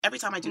every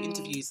time I do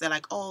interviews, they're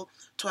like, "Oh,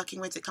 twerking,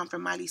 where did it come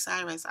from?" Miley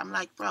Cyrus. I'm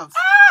like, bruv,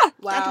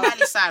 wow,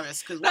 Miley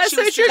Cyrus, because what That's she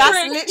so was true.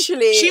 doing, that's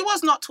literally she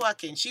was not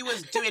twerking. She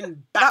was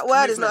doing back. that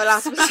word movements. is not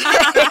allowed to be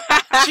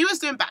said. She was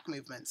doing back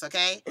movements.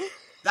 Okay,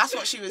 that's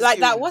what she was Like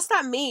doing. that. What's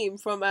that meme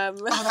from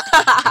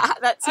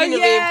that Tina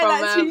meme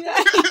from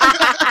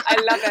I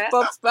love it.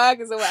 Bob's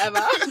Burgers or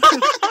whatever?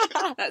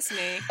 That's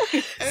me.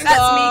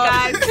 That's me,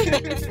 guys.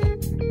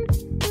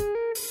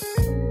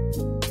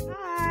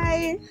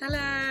 Hi.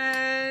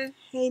 Hello.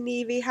 Hey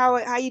Nevi, how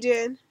you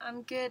doing?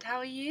 I'm good. How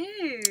are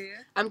you?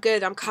 I'm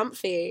good. I'm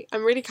comfy.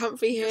 I'm really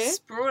comfy You're here.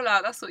 sprawl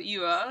out. That's what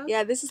you are.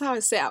 Yeah, this is how I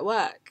sit at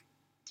work.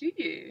 Do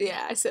you?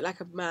 Yeah, I sit like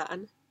a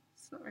man.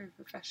 It's not very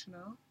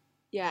professional.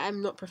 Yeah,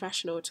 I'm not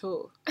professional at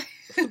all.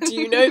 Do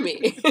you know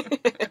me?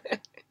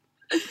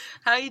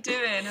 How are you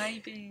doing? How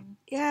you been?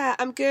 Yeah,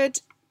 I'm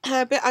good.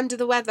 A bit under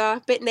the weather,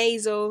 a bit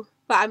nasal,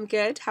 but I'm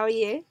good. How are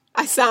you?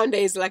 I sound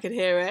nasal, I can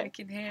hear I it.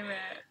 can hear it.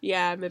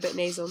 Yeah, I'm a bit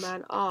nasal,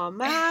 man. Oh,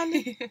 man.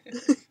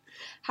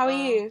 How are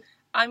you?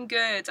 I'm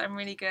good. I'm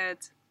really good.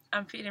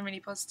 I'm feeling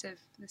really positive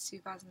this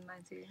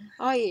 2019.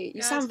 Are you? You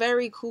Yeah, sound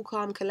very cool,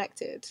 calm,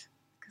 collected.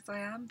 Because I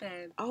am,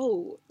 babe.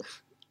 Oh.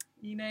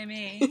 You know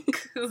me.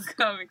 Cool,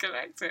 calm and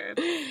collected.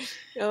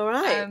 All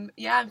right.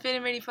 Yeah, I'm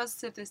feeling really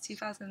positive this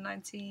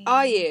 2019.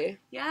 Are you?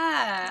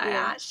 Yeah, I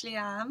Yeah. actually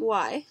am.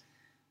 Why?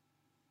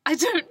 I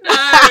don't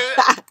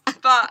know.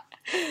 But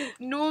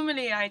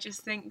normally I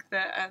just think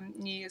that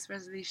New Year's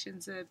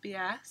resolutions are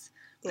BS.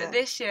 But Yeah.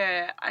 this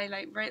year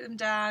I wrote them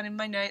down in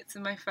my notes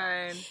in my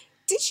phone.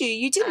 Did you?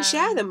 You didn't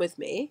share them with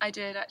me. I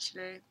did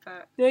actually,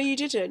 but No, you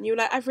didn't. You were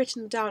like, I've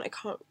written them down. I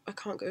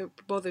can't go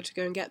bother to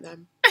go and get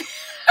them.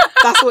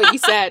 That's what you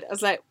said. I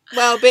was like,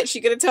 well, bitch,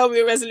 you gonna tell me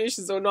your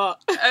resolutions or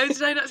not? oh,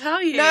 did I not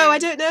tell you? No, I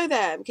don't know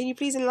them. Can you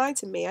please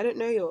enlighten me? I don't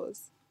know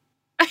yours.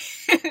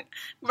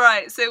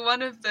 Right, so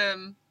one of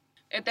them,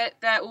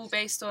 they're all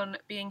based on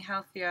being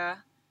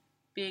healthier,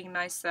 being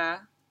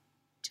nicer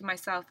to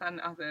myself and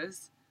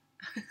others.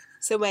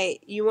 So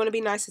wait, you want to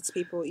be nicer to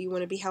people? You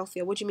want to be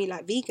healthier? What do you mean,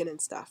 like vegan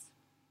and stuff?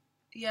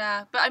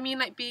 Yeah, but I mean,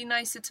 like, be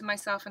nicer to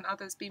myself and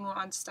others, be more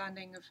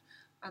understanding of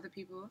other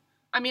people.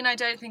 I mean, I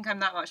don't think I'm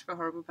that much of a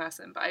horrible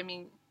person, but I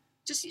mean,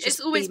 just it's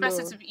always be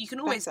better more to, you can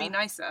always be better.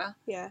 nicer.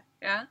 Yeah.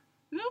 Yeah?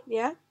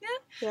 Yeah. Yeah.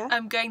 Yeah.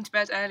 I'm going to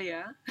bed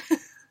earlier,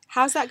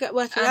 How's that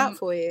working out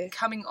for you?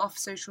 coming off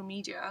social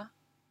media,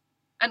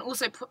 and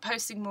also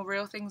posting more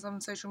real things on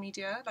social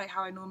media, like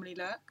how I normally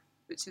look,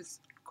 which is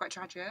quite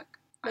tragic.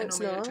 No, I it's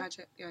normally look not.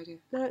 tragic. Yeah, I do.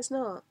 No, it's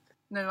not.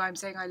 No, I'm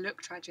saying I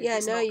look tragic. Yeah,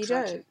 It's no, not you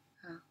tragic.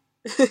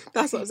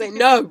 That's what I'm saying.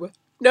 No.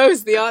 No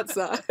is the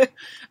answer.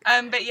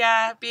 But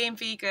yeah, being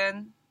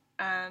vegan.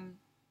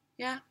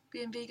 Yeah,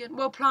 being vegan.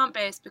 Well,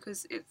 plant-based,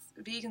 because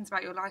vegan's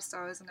about your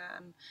lifestyle, isn't it?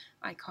 And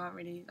I can't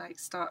really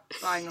start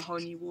buying a whole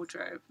new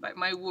wardrobe. Like,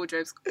 my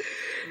wardrobe's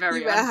very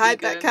You better hide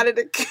that un-vegan.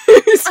 Canada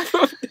Goose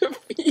from the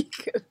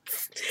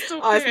vegans.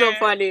 Stop Oh, it's not it.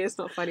 funny. It's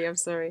not funny. I'm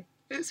sorry.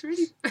 It's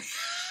really...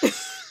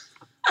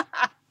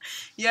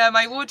 Yeah,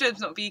 my wardrobe's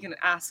not vegan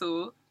at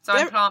all. So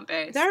I'm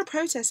plant-based. There are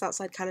protests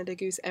outside Canada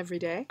Goose every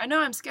day. I know,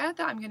 I'm scared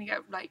that I'm going to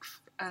get,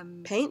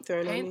 Paint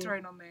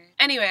thrown on me.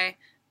 Anyway,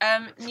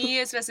 New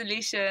Year's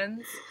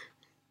resolutions.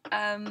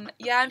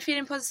 Yeah, I'm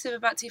feeling positive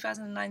about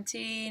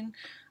 2019.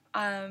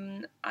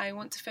 I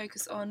want to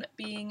focus on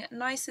being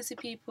nicer to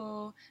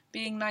people,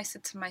 being nicer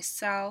to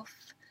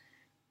myself,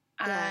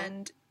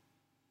 and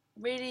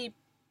really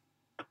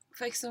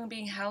focus on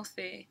being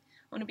healthy.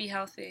 I want to be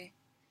healthy.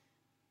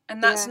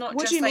 And that's not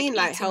What just do you mean,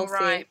 like, eating healthy?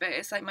 right, but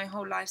it's like my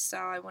whole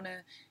lifestyle. I want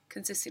to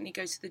consistently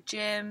go to the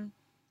gym.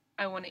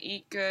 I want to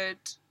eat good,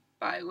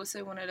 but I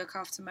also want to look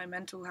after my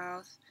mental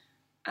health.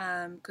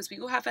 Because we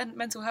all have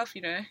mental health,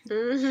 you know.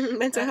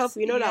 Mental health,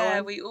 you know that one. Yeah,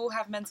 we all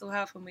have mental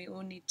health, and we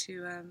all need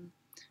to.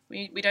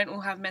 We don't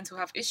all have mental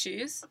health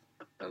issues,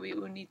 but we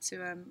all need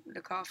to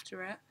look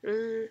after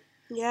it.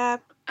 Yeah.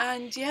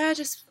 And yeah,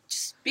 just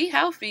be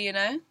healthy, you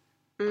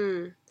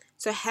know.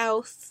 So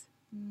health.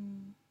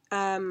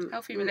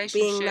 Healthy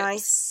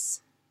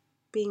relationships.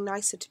 Being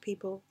nicer to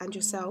people and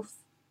yourself,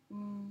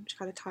 which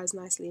kind of ties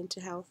nicely into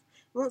health.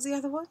 What was the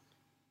other one?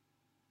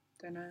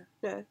 Don't know.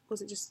 No,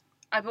 was it just?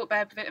 I bought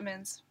bare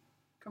vitamins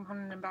from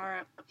Holland and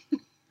Barrett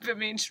for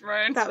me and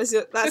Sharon. That's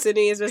a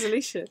New Year's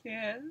resolution.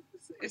 Yeah,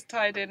 it's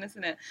tied in,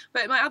 isn't it?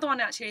 But my other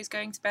one actually is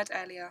going to bed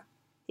earlier.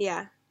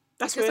 Yeah,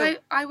 that's because real.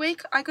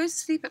 I go to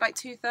sleep at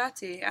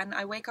 2:30 and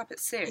I wake up at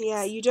 6.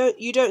 Yeah, you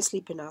don't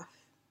sleep enough.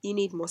 You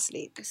need more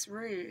sleep. It's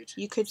rude.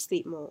 You could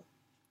sleep more.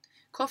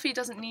 Coffee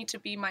doesn't need to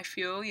be my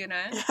fuel, you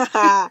know.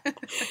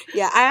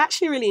 Yeah, I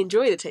actually really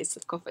enjoy the taste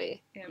of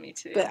coffee. Yeah, me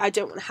too. But I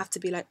don't want to have to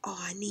be like, oh,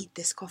 I need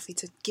this coffee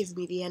to give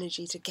me the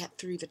energy to get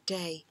through the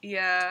day.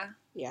 Yeah.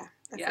 Yeah.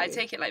 I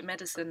take it like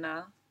medicine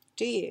now.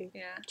 Do you?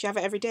 Yeah. Do you have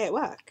it every day at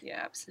work?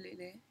 Yeah,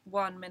 absolutely.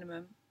 One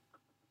minimum.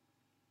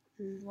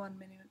 One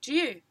minimum. Do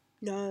you?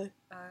 No.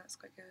 Oh, that's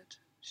quite good.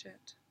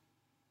 Shit.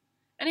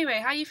 Anyway,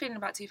 how are you feeling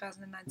about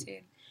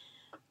 2019?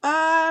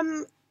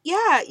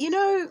 Yeah,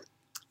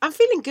 I'm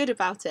feeling good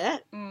about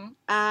it. Mm.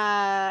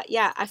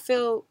 Yeah, I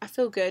feel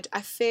good.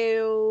 I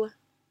feel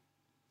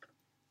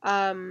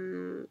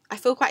I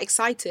feel quite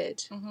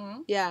excited.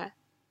 Mm-hmm. Yeah.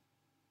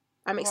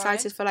 I'm Why?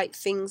 excited for like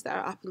things that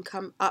are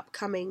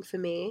upcoming for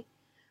me.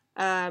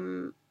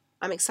 I'm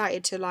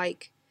excited to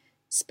like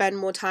spend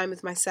more time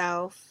with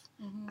myself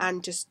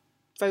and just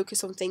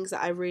focus on things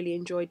that I really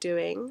enjoy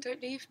doing.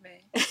 Don't leave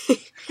me.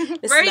 Listen,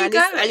 Where are you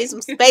going? I need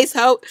some space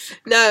help.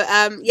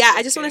 No, yeah,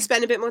 I just want Okay. to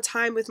spend a bit more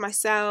time with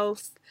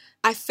myself.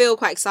 I feel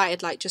quite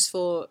excited, like, just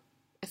for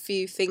a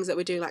few things that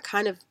we're doing, like,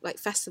 kind of, like,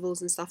 festivals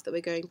and stuff that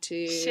we're going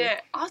to.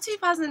 Shit. Our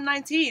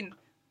 2019,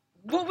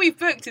 what we've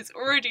booked is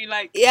already,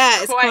 like,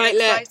 Yeah, it's quite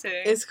exciting.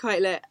 lit. It's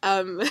quite lit.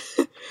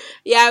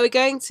 Yeah, we're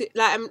going to,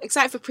 like, I'm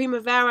excited for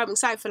Primavera. I'm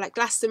excited for, like,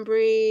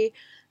 Glastonbury.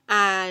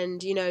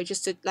 And, you know,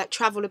 just to, like,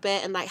 travel a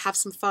bit and, like, have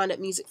some fun at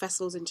music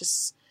festivals and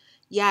just,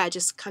 yeah,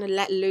 just kind of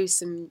let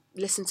loose and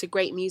listen to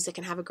great music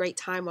and have a great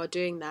time while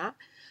doing that.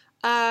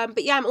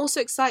 But, yeah, I'm also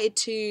excited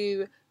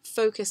to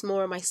focus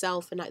more on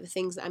myself and, like, the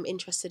things that I'm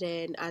interested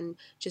in and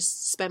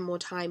just spend more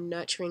time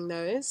nurturing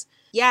those.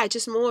 Yeah,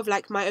 just more of,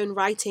 like, my own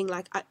writing.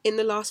 Like, in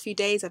the last few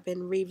days, I've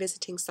been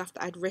revisiting stuff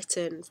that I'd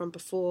written from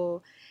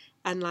before.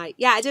 And, like,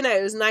 yeah, I don't know,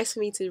 it was nice for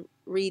me to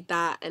read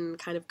that and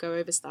kind of go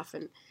over stuff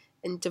and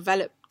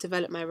develop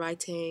my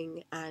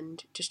writing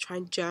and just try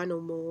and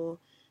journal more.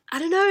 I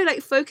don't know,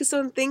 like focus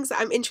on things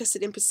that I'm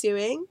interested in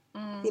pursuing,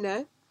 you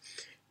know?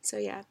 So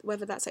yeah,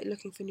 whether that's like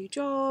looking for new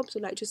jobs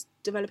or like just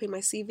developing my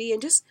CV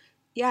and just,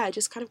 yeah,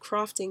 just kind of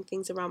crafting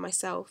things around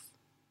myself.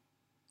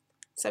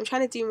 So I'm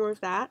trying to do more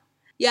of that.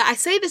 Yeah, I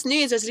say this New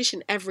Year's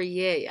resolution every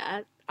year,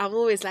 yeah? I'm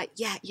always like,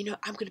 yeah, you know,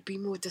 I'm going to be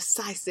more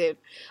decisive.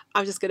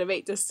 I'm just going to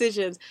make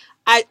decisions.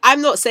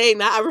 I'm not saying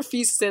that. I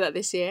refuse to say that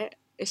this year.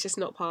 It's just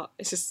not part.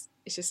 It's just,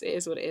 it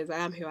is what it is. I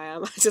am who I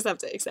am. I just have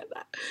to accept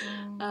that.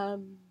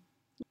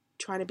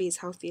 Trying to be as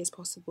healthy as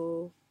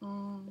possible.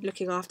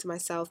 Looking after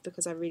myself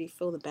because I really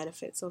feel the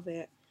benefits of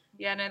it.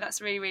 Yeah, no,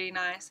 that's really, really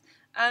nice.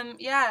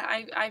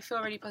 Yeah, I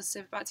feel really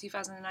positive about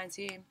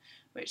 2019,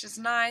 which is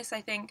nice.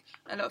 I think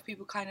a lot of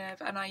people kind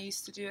of, and I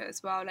used to do it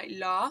as well, like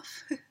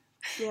laugh.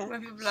 Yeah. When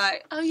people are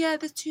like, oh yeah,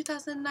 this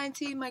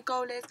 2019, my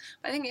goal is.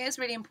 But I think it is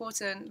really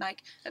important,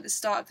 like at the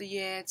start of the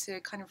year, to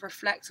kind of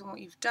reflect on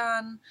what you've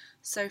done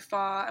so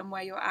far and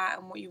where you're at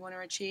and what you want to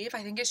achieve.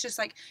 I think it's just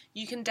like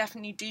you can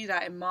definitely do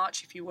that in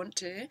March if you want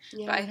to.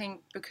 Yeah. But I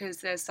think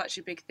because there's such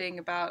a big thing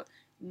about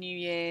New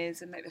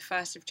Year's and like the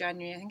 1st of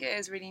January, I think it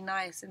is really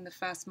nice in the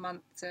first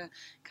month to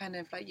kind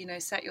of like, you know,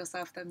 set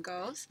yourself them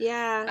goals.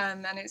 Yeah.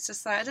 And it's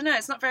just like, I don't know,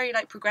 it's not very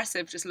like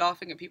progressive just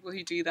laughing at people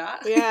who do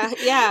that.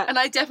 Yeah. And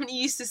I definitely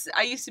used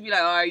to be like,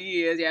 oh, New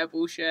Year's, yeah,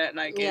 bullshit.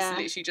 Like Yeah. it's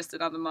literally just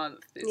another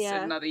month. It's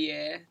Yeah. another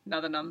year,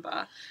 another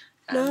number.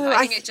 No, but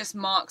I think it just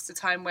marks the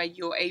time where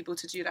you're able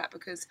to do that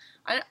because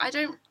I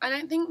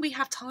don't think we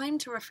have time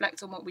to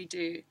reflect on what we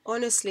do.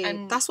 Honestly,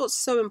 And that's what's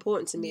so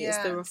important to me is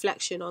the yeah.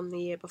 reflection on the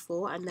year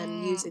before and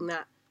then using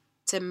that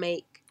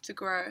to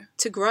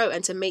grow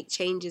and to make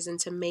changes and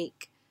to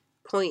make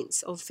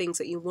points of things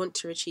that you want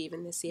to achieve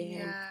in this year.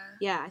 Yeah. And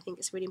yeah, I think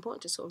it's really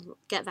important to sort of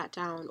get that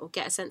down or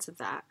get a sense of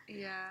that.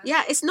 Yeah.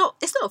 Yeah, it's not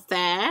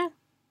fair.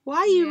 Why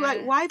are you Yeah.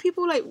 like? Why are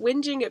people like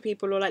whinging at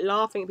people or like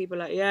laughing at people?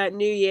 Like, yeah,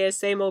 New Year,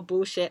 same old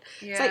bullshit.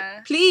 Yeah. It's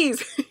like,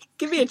 please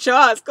give me a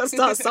chance. Got to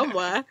start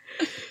somewhere.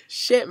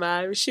 Shit,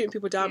 man, we're shooting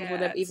people down before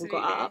they've even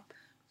got up.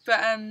 But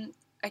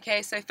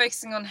okay, so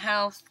focusing on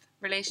health,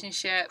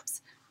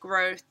 relationships,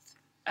 growth,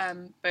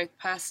 both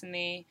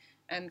personally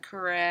and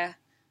career,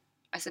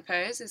 I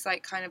suppose, is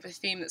like kind of a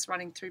theme that's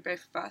running through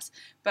both of us.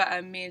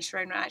 But me and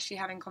Sharon were actually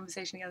having a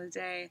conversation the other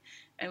day,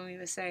 and we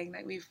were saying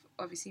that we've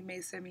obviously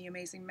made so many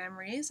amazing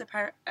memories.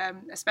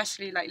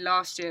 Especially like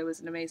last year was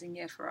an amazing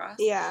year for us.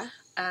 Yeah.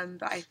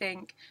 But I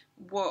think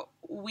what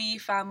we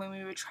found when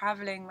we were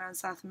traveling around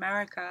South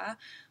America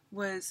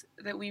was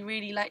that we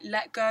really like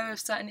let go of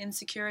certain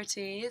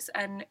insecurities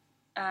and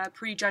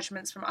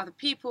prejudgments from other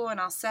people and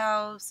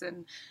ourselves,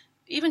 and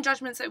even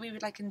judgments that we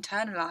would like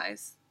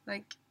internalize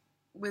like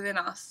within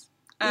us.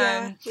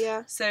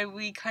 Yeah. So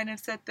we kind of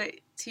said that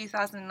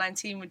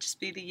 2019 would just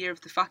be the year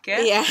of the fuck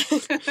it. Yeah.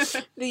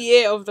 The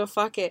year of the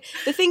fuck it.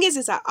 The thing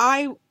is that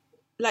I,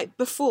 like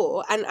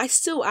before, and I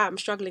still am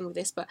struggling with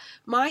this, but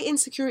my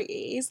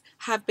insecurities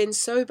have been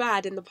so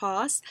bad in the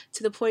past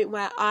to the point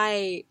where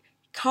I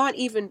can't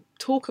even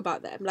talk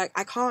about them. Like,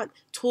 I can't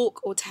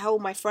talk or tell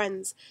my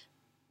friends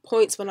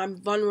points when I'm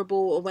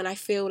vulnerable or when I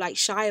feel like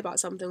shy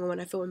about something or when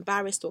I feel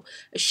embarrassed or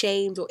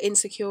ashamed or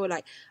insecure.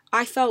 Like,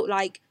 I felt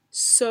like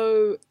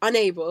so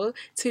unable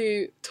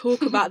to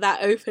talk about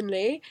that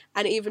openly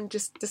and even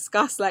just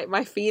discuss like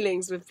my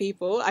feelings with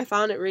people. I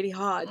found it really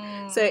hard.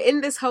 So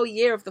in this whole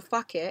year of the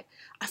fuck it,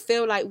 I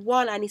feel like,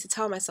 one, I need to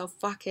tell myself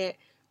fuck it.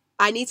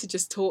 I need to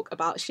just talk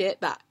about shit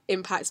that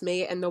impacts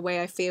me and the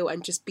way I feel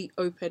and just be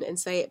open and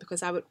say it,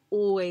 because I would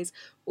always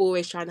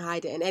try and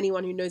hide it. And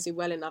anyone who knows me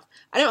well enough,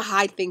 I don't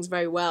hide things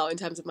very well in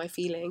terms of my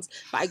feelings,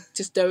 but I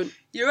just don't.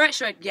 You're right,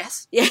 Sharon.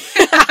 Yes. Yeah.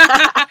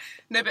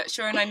 No, but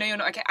Sharon, I know you're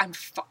not okay. I'm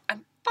fine.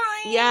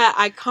 Yeah,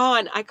 I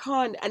can't.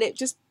 And it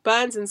just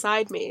burns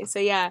inside me. So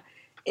yeah,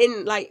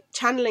 in like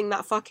channeling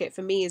that fuck it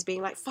for me is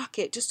being like, fuck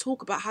it, just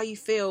talk about how you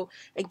feel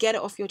and get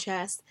it off your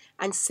chest,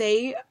 and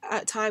say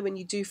at a time when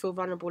you do feel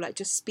vulnerable, like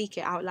just speak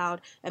it out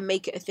loud and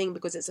make it a thing,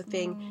 because it's a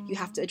thing. You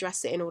have to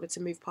address it in order to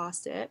move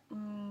past it.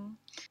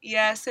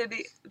 Yeah, so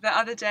the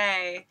other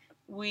day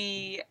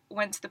we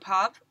went to the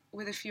pub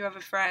with a few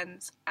other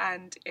friends,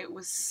 and it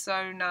was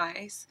so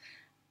nice.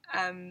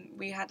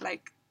 We had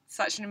like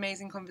such an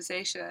amazing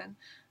conversation.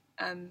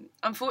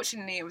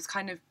 Unfortunately, it was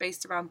kind of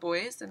based around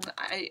boys, and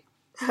I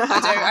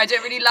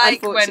don't really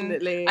like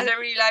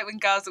when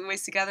girls are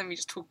always together and we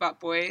just talk about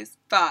boys.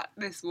 But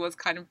this was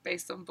kind of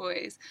based on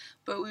boys.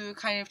 But we were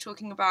kind of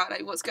talking about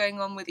like what's going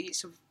on with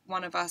each of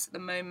one of us at the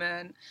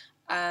moment,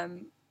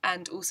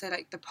 and also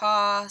like the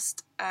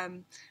past.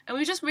 And we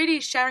were just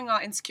really sharing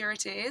our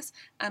insecurities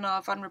and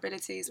our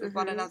vulnerabilities with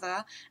one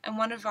another. And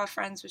one of our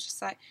friends was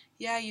just like,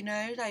 yeah, you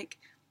know, like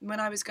when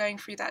I was going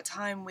through that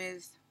time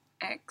with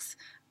X,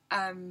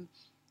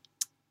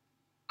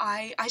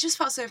 I just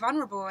felt so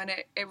vulnerable, and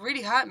it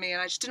really hurt me,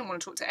 and I just didn't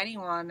want to talk to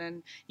anyone.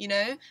 And, you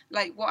know,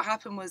 like what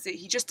happened was that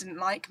he just didn't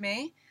like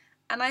me.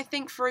 And I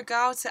think for a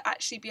girl to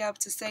actually be able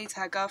to say to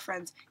her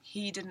girlfriends,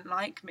 he didn't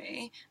like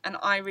me and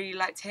I really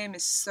liked him,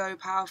 is so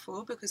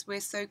powerful, because we're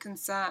so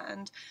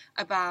concerned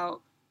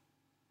about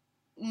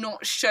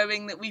not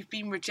showing that we've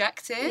been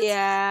rejected.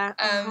 Yeah,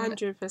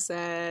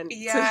 100%.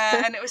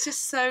 Yeah, and it was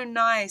just so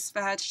nice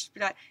for her to just be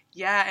like,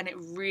 yeah, and it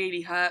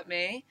really hurt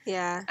me.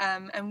 Yeah.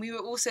 And we were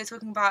also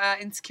talking about our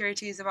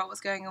insecurities about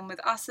what's going on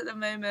with us at the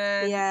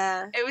moment.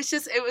 Yeah. It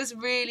was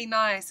really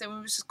nice, and we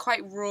were just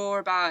quite raw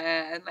about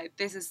it, and like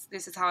this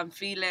is how I'm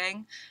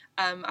feeling.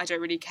 I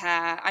don't really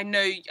care. I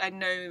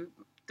know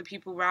the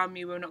people around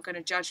me were not going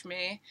to judge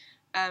me.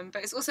 But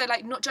it's also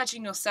like not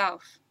judging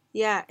yourself.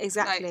 Yeah,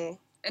 exactly. Like,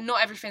 and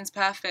not everything's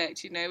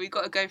perfect, you know. We've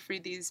got to go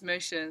through these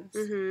motions.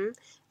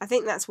 I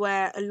think that's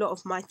where a lot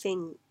of my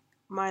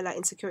like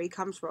insecurity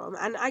comes from.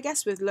 And I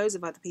guess with loads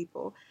of other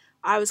people,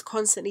 I was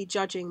constantly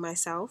judging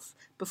myself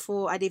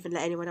before I'd even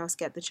let anyone else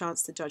get the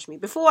chance to judge me.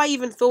 Before I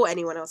even thought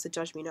anyone else would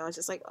judge me, I was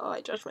just like, oh,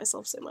 I judge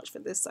myself so much for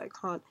this, so I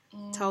can't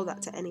tell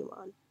that to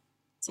anyone.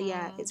 So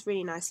yeah, it's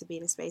really nice to be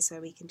in a space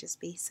where we can just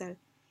be so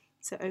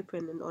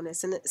open and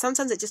honest. And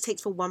sometimes it just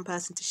takes for one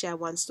person to share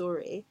one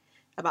story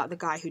about the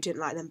guy who didn't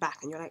like them back,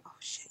 and you're like, oh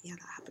shit, yeah,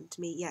 that happened to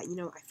me. Yeah, you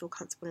know what, I feel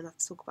comfortable enough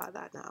to talk about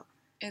that now.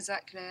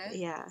 Exactly.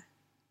 Yeah.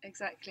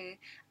 Exactly.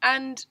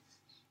 And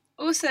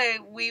also,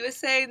 we were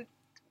saying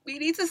we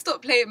need to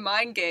stop playing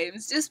mind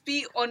games. Just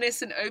be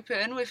honest and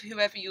open with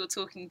whoever you're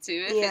talking to.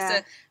 If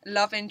it's a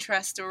love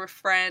interest or a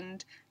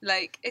friend,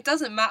 like, it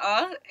doesn't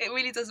matter. It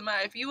really doesn't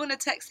matter. If you want to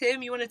text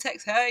him, you want to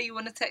text her, you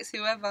want to text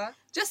whoever,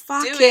 just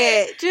fuck do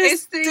it. Just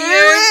it's the do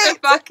year it. of the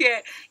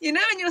bucket. You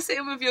know when you're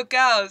sitting with your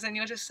girls and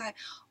you're just like,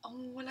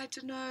 oh, well, I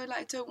don't know, like,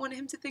 I don't want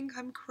him to think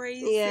I'm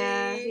crazy.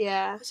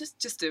 Yeah.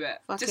 Just do it.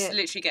 Fuck just it.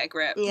 literally get a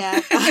grip.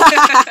 Yeah.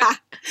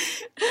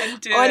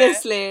 And do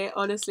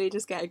honestly,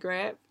 just get a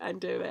grip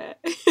and do it.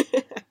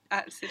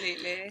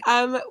 Absolutely.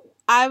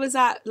 I was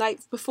at,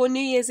 like, before New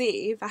Year's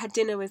Eve, I had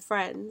dinner with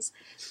friends,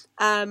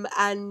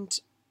 and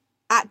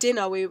at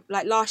dinner, we,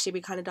 like, last year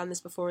we kind of done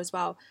this before as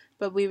well,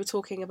 but we were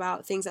talking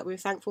about things that we were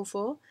thankful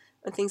for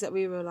and things that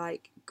we were,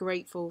 like,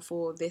 grateful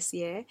for this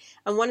year.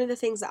 And one of the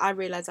things that I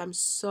realised I'm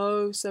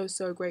so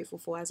grateful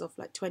for as of,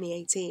 like,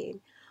 2018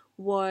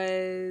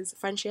 was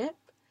friendship.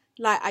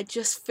 Like, I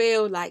just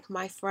feel like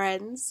my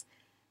friends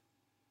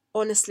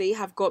honestly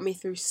have got me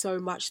through so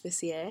much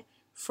this year,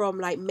 from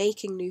like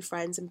making new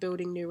friends and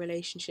building new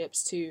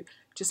relationships to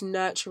just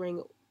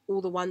nurturing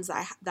all the ones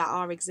that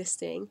are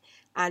existing,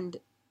 and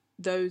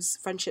those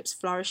friendships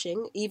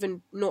flourishing,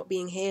 even not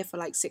being here for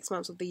like 6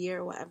 months of the year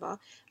or whatever.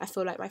 I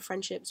feel like my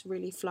friendships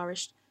really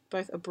flourished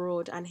both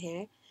abroad and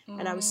here,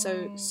 and I was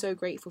so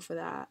grateful for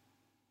that.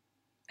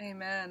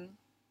 Amen.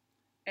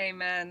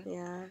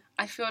 Yeah.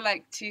 I feel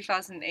like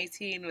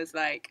 2018 was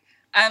like,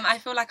 I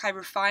feel like I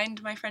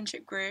refined my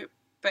friendship group,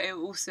 but it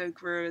also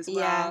grew as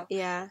well.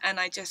 Yeah. And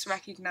I just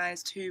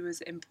recognised who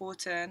was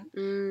important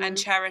and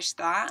cherished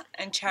that,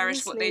 and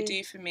cherished what they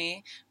do for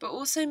me, but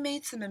also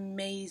made some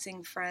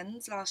amazing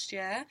friends last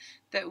year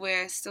that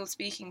we're still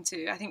speaking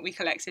to. I think we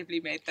collectively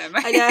made them.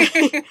 I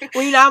know.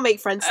 We now make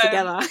friends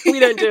together. We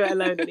don't do it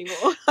alone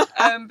anymore.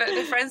 But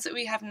the friends that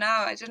we have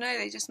now, I don't know,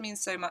 they just mean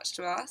so much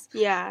to us.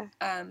 Yeah.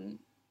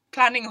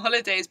 Planning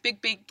holidays,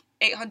 big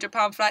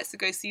 £800 flights to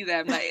go see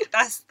them, like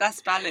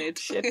that's valid.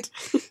 Shit.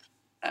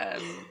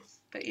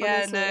 But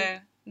yeah, honestly. no,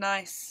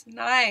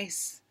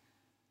 nice.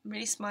 I'm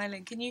really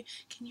smiling. Can you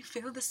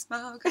feel the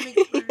smile coming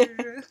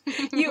through?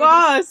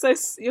 You're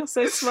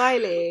so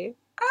smiley.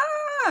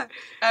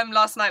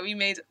 Last night we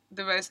made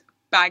the most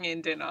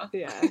banging dinner.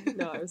 Yeah,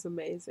 no, it was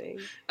amazing.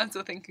 I'm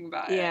still thinking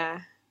about it.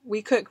 Yeah,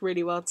 we cook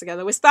really well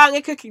together. We're starting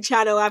a cooking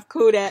channel, I've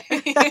called it.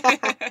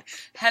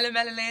 Helen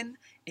Mellilin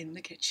in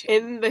the kitchen.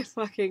 In the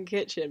fucking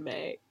kitchen,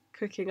 mate.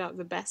 Cooking up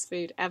the best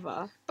food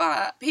ever.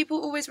 But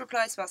people always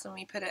reply to us when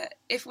we put it,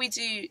 if we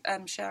do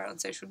share it on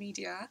social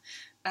media,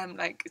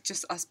 like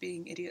just us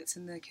being idiots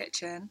in the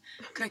kitchen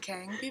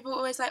cooking, people are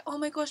always like, oh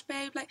my gosh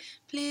babe, like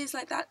please,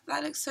 like that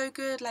looks so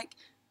good, like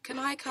can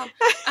I come?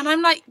 And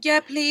I'm like, yeah,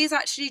 please,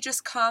 actually,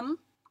 just come.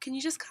 Can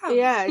you just come?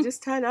 Yeah,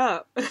 just turn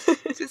up.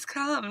 Just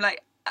come.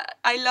 Like,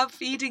 I love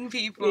feeding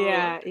people.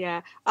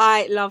 Yeah.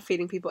 I love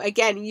feeding people.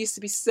 Again, it used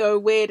to be so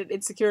weird and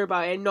insecure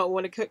about it and not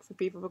want to cook for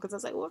people because I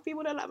was like, what if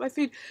people don't like my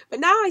food? But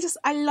now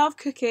I love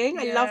cooking.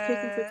 I love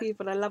cooking for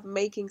people. I love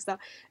making stuff.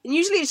 And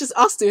usually it's just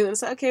us doing it.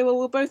 It's like, okay, well,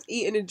 we'll both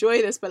eat and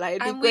enjoy this, but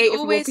like, it'd be great if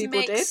more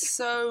people did.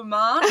 So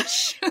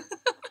much.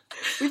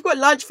 We've got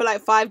lunch for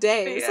like 5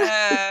 days.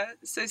 Yeah.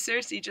 So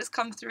seriously, just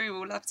come through.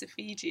 We'll love to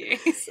feed you.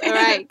 All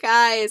right,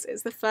 guys.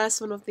 It's the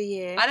first one of the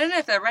year. I don't know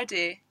if they're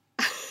ready.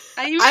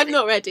 Are you ready? I'm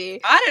not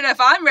ready. I don't know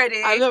if I'm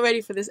ready. I'm not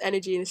ready for this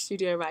energy in the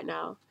studio right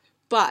now.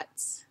 But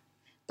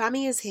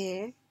Bami is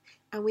here,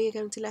 and we are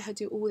going to let her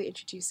do all the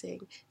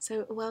introducing.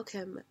 So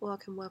welcome,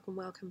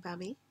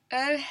 Bami.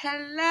 Oh,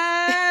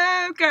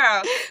 hello,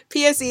 girl.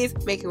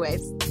 POCs, making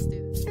waves. Let's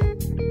do this.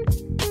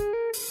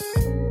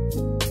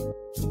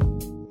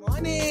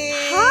 Morning.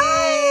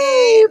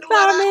 Hi,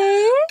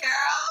 Bami. Girl.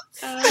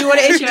 Do you want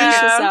to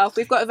introduce yourself?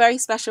 We've got a very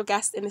special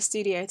guest in the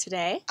studio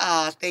today.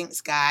 Thanks,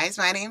 guys.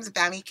 My name's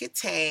Bami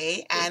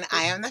Kate, and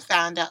I am the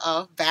founder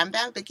of Bam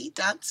Bam Boogie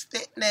Dance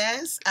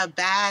Fitness, a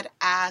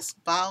badass,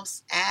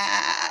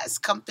 boss-ass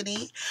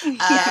company.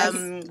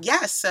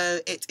 So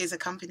it is a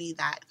company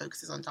that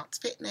focuses on dance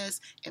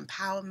fitness,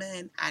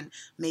 empowerment, and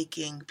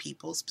making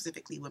people,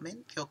 specifically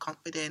women, feel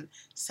confident,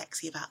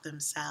 sexy about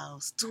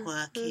themselves,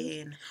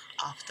 twerking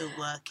after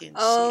work and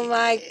Oh shit.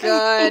 my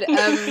God,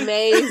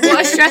 amazing.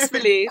 What a stress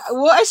relief.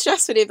 What a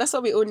stress relief. That's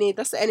what we all need.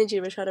 That's the energy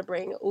we're trying to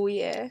bring all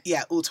year.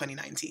 Yeah, all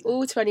 2019.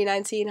 All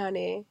 2019,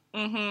 honey.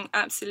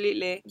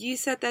 Absolutely. You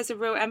said there's a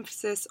real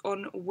emphasis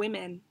on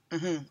women.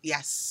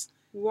 Yes.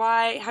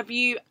 Why have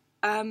you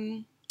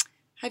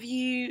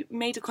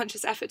made a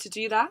conscious effort to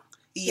do that?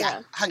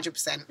 Yeah,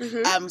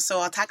 100%. So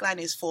our tagline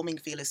is forming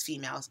fearless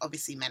females.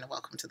 Obviously, men are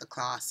welcome to the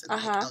class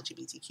and like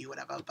LGBTQ,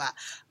 whatever. But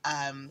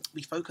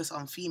we focus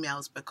on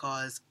females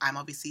because I'm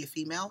obviously a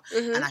female,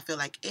 and I feel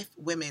like if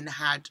women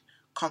had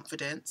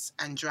confidence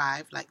and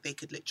drive, like they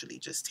could literally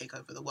just take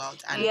over the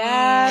world. And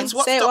it's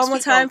what say it one more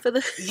time for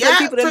the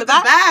people in the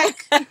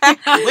back.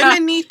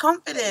 Women need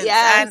confidence.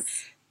 Yes. And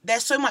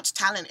there's so much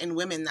talent in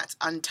women that's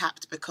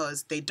untapped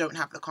because they don't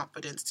have the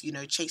confidence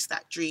to, chase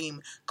that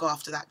dream, go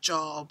after that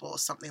job or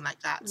something like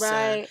that.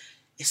 Right. So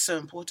it's so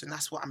important.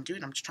 That's what I'm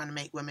doing. I'm just trying to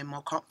make women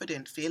more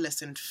confident,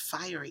 fearless, and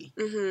fiery.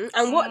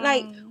 And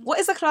what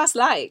is the class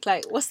like?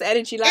 Like, what's the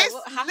energy like? It's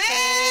what happens?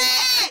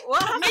 lit!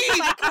 What happens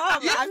when I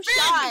come? I'm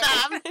shy.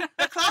 Fam.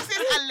 The classes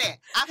are lit.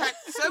 I've had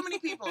so many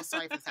people,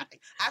 sorry for tapping.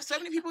 I have so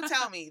many people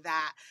tell me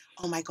that,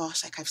 oh my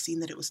gosh, like I've seen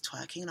that it was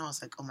twerking, and I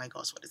was like, oh my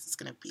gosh, what is this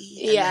going to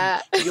be?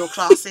 And then your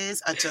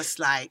classes are just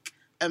like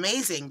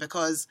amazing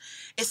because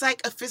it's like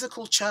a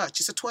physical church.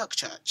 It's a twerk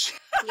church.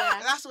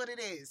 Yeah, that's what it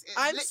is. It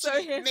I'm so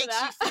here for makes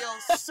that. you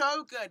feel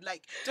so good.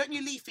 Like, don't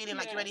you leave feeling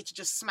like you're ready to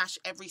just smash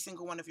every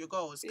single one of your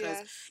goals?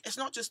 Because it's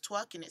not just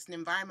twerking. It's an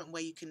environment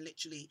where you can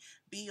literally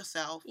be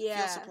yourself,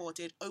 feel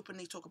supported,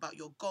 openly talk about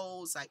your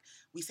goals. Like,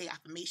 we say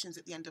affirmations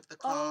at the end of the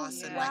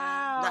class and like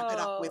wrap it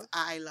up with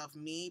I love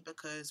me,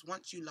 because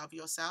once you love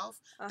yourself,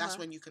 that's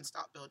when you can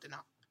start building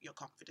up your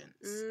confidence.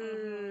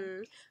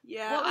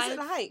 Yeah. What was it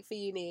like for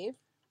you, Neve?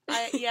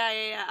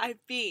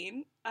 I've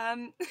been.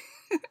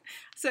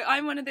 So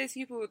I'm one of those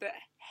people that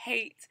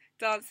hate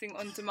dancing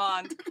on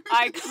demand.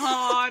 I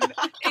can't.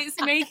 It's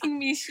making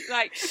me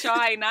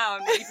shy now.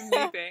 I'm not even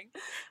moving.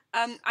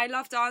 I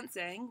love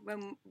dancing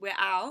when we're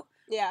out.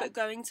 Yeah. But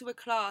going to a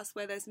class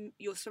where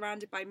you're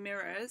surrounded by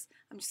mirrors,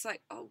 I'm just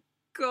like, oh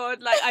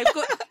God, like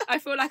I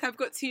feel like I've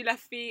got 2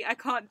 left feet. I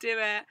can't do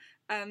it.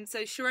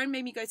 So Sharon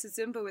made me go to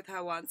Zumba with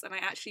her once, and I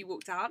actually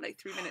walked out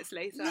 3 minutes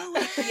later. No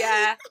way.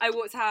 Yeah, I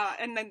walked out,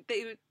 and then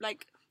they were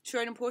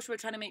Sharon and Portia were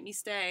trying to make me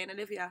stay, and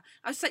Olivia.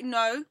 I was like,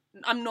 no,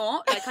 I'm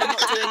not. I'm not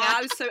doing it.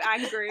 I was so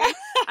angry,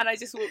 and I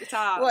just walked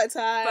out. What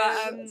time?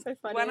 But so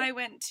funny. when I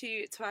went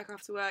to Twerk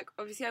After Work,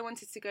 obviously I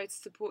wanted to go to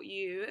support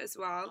you as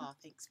well. Oh,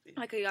 thanks, boo.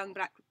 Like a young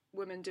black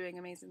woman doing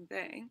amazing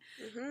thing.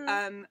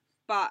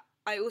 But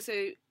I also,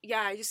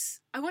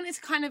 I wanted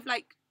to kind of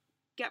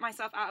get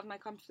myself out of my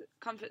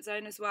comfort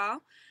zone as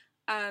well.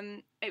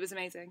 It was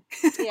amazing.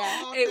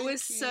 Yeah. It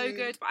was so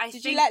good. But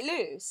did you let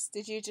loose?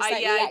 Did you just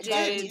let go?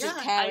 Did you didn't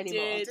care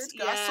anymore? I did.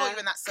 I saw you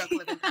in that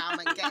circle of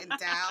empowerment getting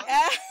down.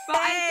 But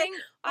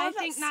I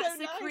think that's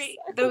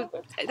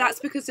that's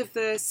because of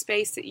the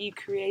space that you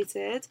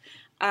created.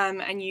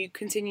 And you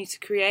continue to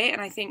create,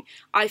 and I think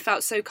I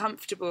felt so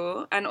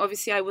comfortable. And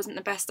obviously I wasn't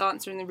the best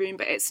dancer in the room,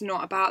 but it's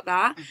not about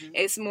that.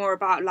 It's more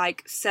about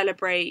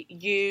celebrate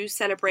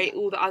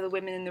all the other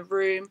women in the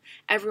room.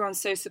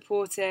 Everyone's so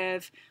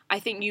supportive. I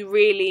think you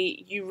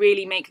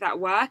really make that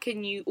work,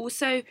 and you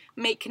also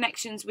make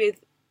connections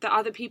with the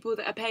other people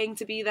that are paying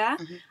to be there.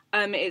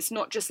 It's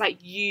not just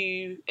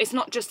it's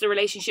not just a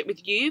relationship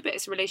with you, but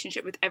it's a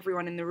relationship with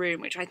everyone in the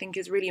room, which I think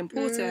is really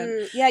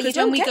important. Yeah, you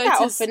don't get that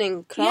often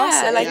in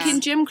classes. Yeah, in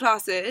gym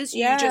classes,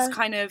 you just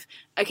kind of,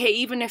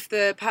 even if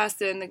the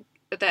person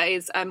that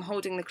is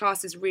holding the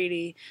class is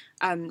really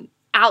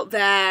out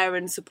there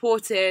and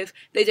supportive,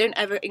 they don't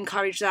ever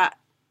encourage that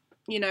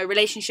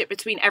relationship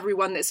between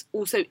everyone that's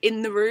also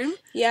in the room.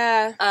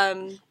 Yeah.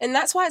 And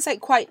that's why it's like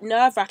quite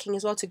nerve-wracking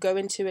as well to go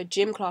into a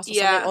gym class or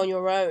something on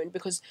your own,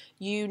 because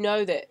you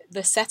know that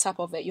the setup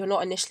of it, you're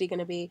not initially going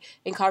to be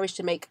encouraged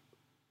to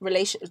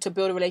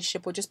build a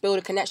relationship or just build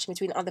a connection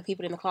between other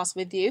people in the class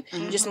with you.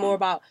 Just more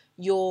about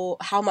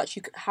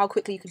how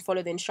quickly you can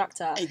follow the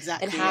instructor,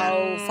 exactly, and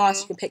how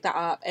fast you can pick that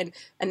up, and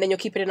then you're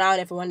keeping an eye on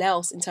everyone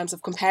else in terms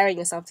of comparing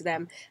yourself to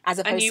them, as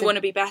opposed and you want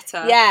to be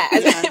better. Yeah,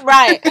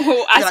 right.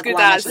 Or as like, good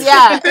why as.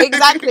 Yeah,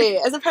 exactly.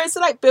 As opposed to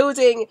like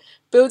building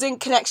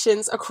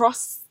connections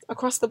across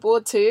the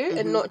board too,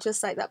 and not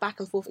just like that back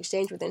and forth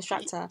exchange with the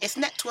instructor. It's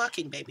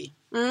networking, baby.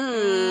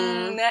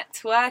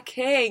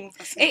 Networking.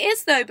 It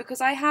is though, because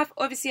I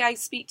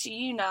speak to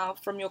you now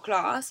from your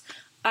class,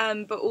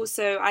 but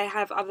also I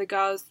have other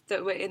girls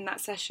that were in that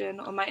session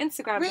on my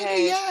Instagram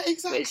page. Yeah,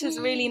 exactly. Which is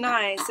really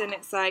nice, and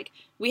it's like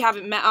we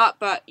haven't met up,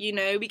 but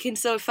we can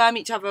still affirm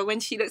each other.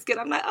 When she looks good,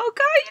 I'm like, oh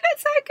God, you look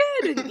so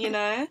good,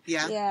 and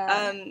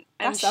Yeah. and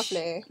That's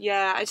lovely.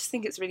 Yeah, I just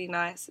think it's really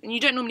nice, and you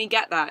don't normally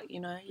get that.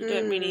 You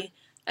don't really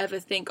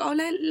ever think, oh,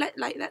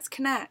 let's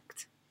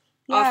connect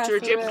after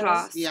a gym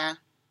class. Yeah.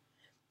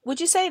 Would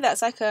you say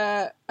that's like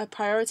a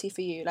priority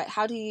for you? Like,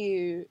 how do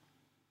you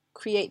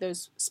create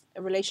those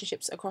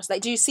relationships across?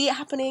 Like, do you see it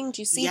happening?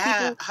 Do you see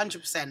people?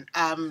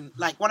 100%.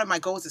 Like, one of my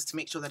goals is to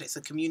make sure that it's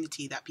a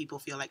community that people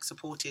feel like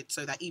supported,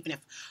 so that even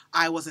if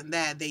I wasn't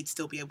there, they'd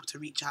still be able to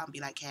reach out and be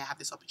like, hey, I have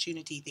this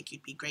opportunity, think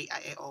you'd be great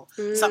at it, or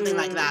something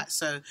like that.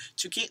 So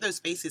to create those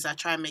spaces, I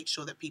try and make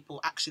sure that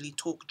people actually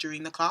talk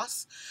during the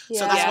class.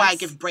 So that's why I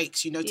give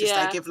breaks. You noticed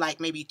I give like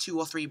maybe 2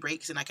 or 3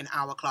 breaks in like an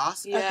hour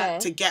class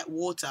to get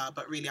water,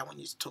 but really I want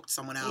you to talk to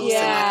someone else. And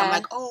like, I'm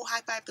like, oh,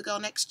 high five the girl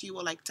next to you,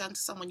 or like turn to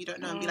someone you don't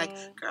know and be like,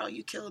 girl,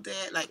 you killed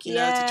it. Like,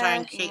 to try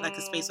and create like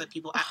a space where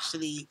people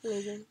actually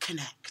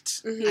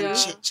connect and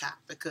chit chat,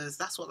 because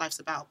that's what life's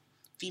about.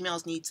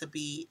 Females need to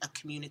be a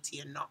community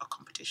and not a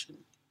competition.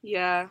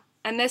 Yeah.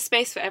 And there's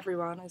space for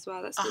everyone as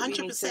well. That's what we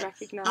need to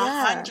recognise.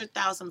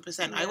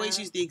 100,000%. I always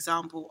use the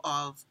example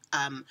of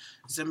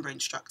Zumba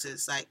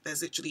instructors. Like,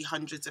 there's literally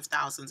hundreds of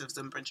thousands of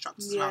Zumba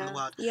instructors around the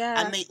world. Yeah.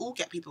 And they all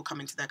get people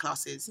coming to their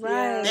classes.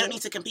 Right. They don't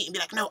need to compete and be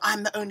like, no,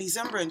 I'm the only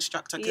Zumba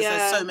instructor, because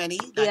there's so many.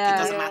 Like, it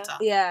doesn't matter.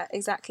 Yeah,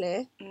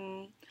 exactly.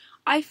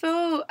 I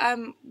feel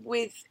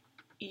with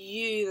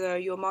you, though,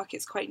 your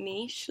market's quite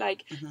niche.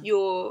 Like,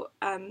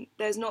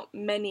 there's not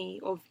many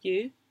of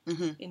you,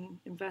 in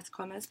inverted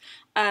commas.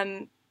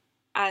 And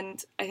I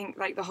think,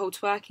 like, the whole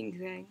twerking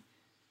thing,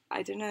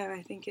 I don't know,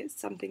 I think it's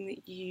something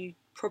that you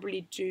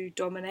probably do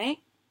dominate.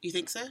 You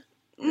think so?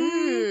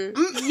 Yeah.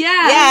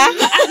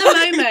 At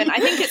the moment, I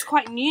think it's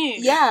quite new.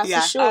 Yeah,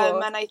 for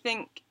sure. And I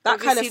think that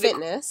kind of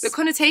fitness. The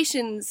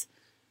connotations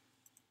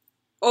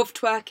of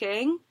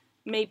twerking,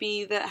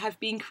 maybe that have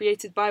been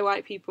created by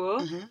white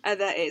people, are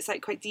that it's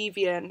like quite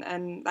deviant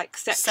and like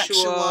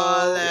sexual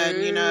and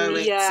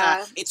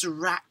it's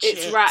ratchet.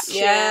 It's ratchet.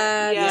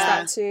 Yeah,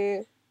 that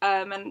too.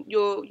 And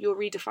you're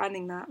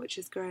redefining that, which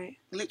is great.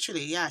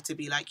 Literally, to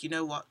be like, you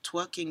know what,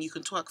 twerking, you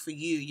can twerk for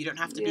you. You don't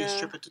have to be a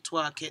stripper to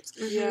twerk.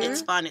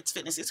 It's fun, it's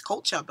fitness, it's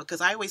culture.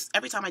 Because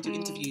every time I do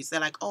interviews, they're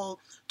like, oh,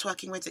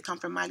 twerking, where did it come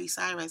from? Miley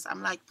Cyrus.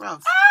 I'm like,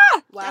 bruv,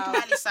 wow.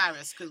 Miley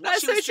Cyrus. Because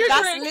that's so true.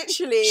 That's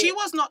literally. She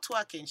was not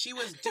twerking. She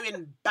was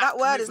doing back that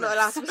word movements. is not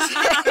allowed to be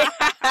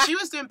said. She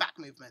was doing back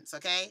movements,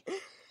 okay?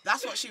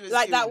 That's what she was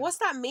like doing. that. What's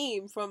that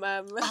meme from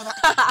that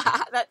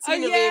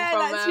Tina meme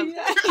from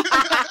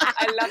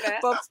I love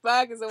it. Bob's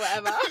Burgers or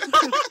whatever.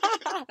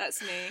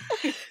 That's me.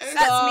 That's me,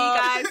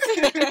 guys.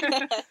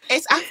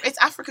 It's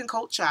African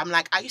culture. I'm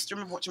like, I used to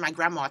remember watching my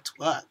grandma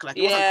twerk. Like,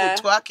 it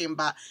wasn't called twerking,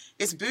 but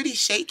it's booty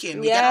shaking.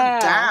 We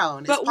get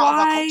down. It's part of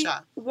our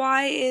culture.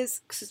 Why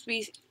is, because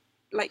we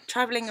like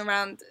traveling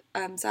around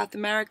South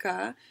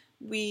America,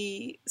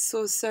 we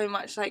saw so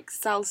much like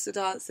salsa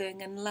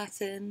dancing and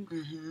Latin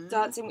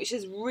dancing, which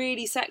is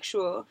really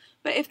sexual.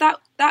 But if that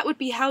would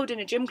be held in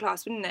a gym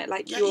class, wouldn't it?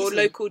 Like your easily.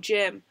 local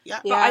gym. Yeah.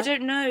 But I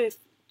don't know if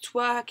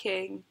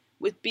twerking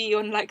would be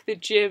on like the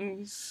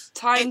gym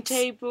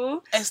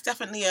timetable. It's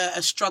definitely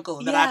a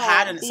struggle that I've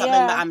had, and it's something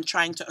that I'm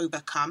trying to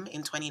overcome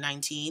in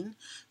 2019.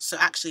 So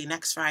actually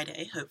next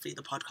Friday, hopefully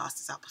the podcast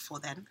is out before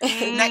then,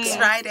 next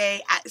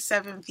Friday at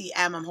 7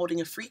 p.m. I'm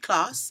holding a free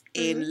class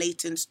in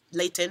Leighton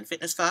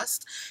Fitness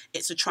First.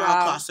 It's a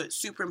trial class, so it's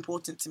super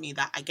important to me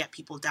that I get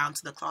people down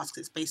to the class,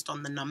 because it's based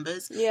on the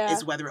numbers,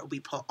 is whether it will be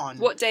put on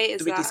what date is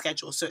the weekly that?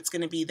 schedule. So it's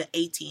going to be the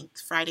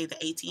 18th, Friday the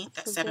 18th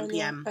at 7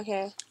 p.m.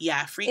 Okay.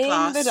 Yeah, free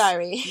class. In the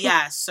diary.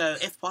 Yeah, so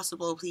if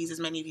possible, please, as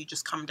many of you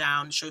just come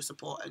down, show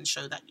support, and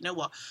show that, you know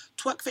what,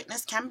 twerk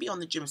fitness can be on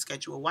the gym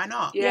schedule. Why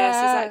not? Yes,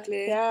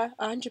 exactly. Yeah,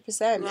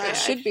 100%. Right. It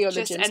should be on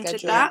the gym schedule. Just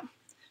entered that.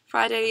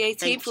 Friday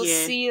the 18th. We'll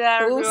see you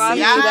there, everyone.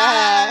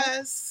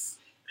 Yes.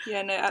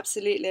 Yeah, no,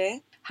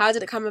 absolutely. How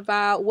did it come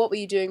about? What were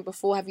you doing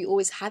before? Have you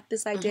always had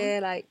this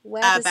idea? Like,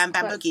 where does Bam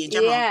Bam Boogie in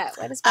general? Yeah,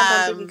 where does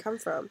Bam Bam Boogie come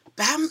from?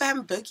 Bam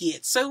Bam Boogie.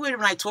 It's so weird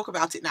when I talk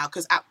about it now,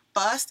 because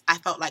first I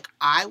felt like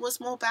I was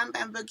more Bam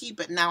Bam Boogie,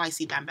 but now I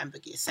see Bam Bam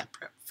Boogie as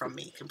separate from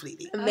me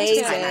completely. Amazing.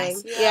 Which is quite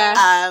nice.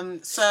 Yeah.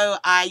 So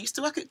I used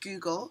to work at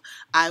Google.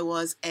 I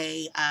was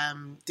a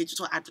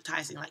digital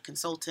advertising like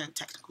consultant,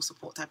 technical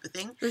support type of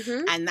thing.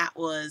 Mm-hmm. And that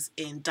was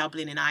in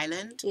Dublin in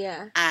Ireland.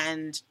 Yeah.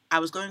 And I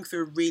was going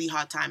through a really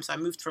hard time. So I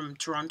moved from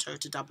Toronto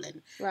to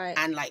Dublin. Right.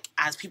 And like,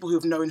 as people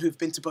who've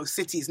been to both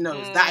cities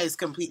knows, that is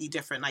completely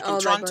different. Like in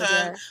Toronto, God,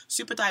 yeah.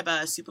 super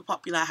diverse, super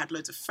popular. I had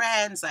loads of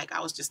friends. Like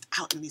I was just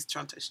out in these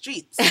Toronto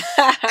streets.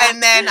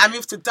 And then I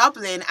moved to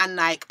Dublin and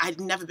like,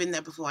 I'd never been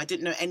there before. I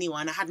didn't know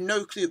anyone. I had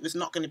no clue it was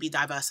not going to be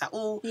diverse at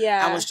all.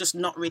 Yeah. I was just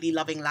not really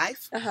loving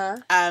life.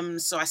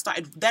 So I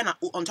started, then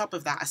on top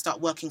of that, I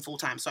started working full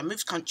time. So I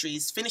moved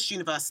countries, finished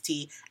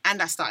university,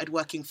 and I started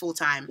working full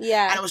time.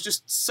 Yeah. And it was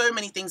just so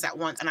many things at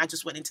once. And I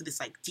just went into this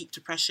like deep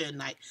depression,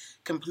 like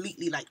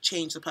completely like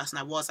changed the person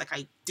I was. Like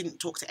I didn't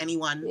talk to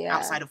anyone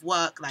outside of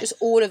work. Like just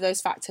all of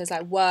those factors,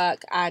 like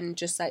work and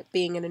just like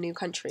being in a new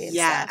country and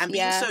stuff. And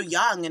being so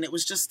young, and it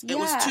was just, it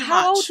was too much.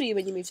 How old were you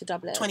when you moved to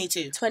Dublin?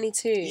 22.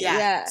 22,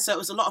 yeah. So it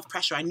was a lot of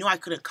pressure. I knew I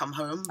couldn't come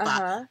home, but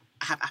I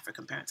have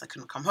African parents. I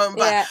couldn't come home,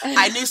 but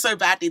I knew so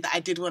badly that I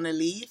did want to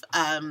leave.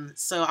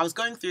 So I was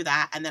going through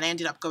that, and then I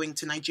ended up going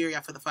to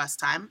Nigeria for the first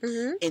time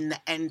in the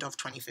end of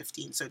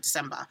 2015, so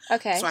December.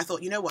 Okay. So I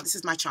thought, you know what, this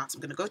is my chance.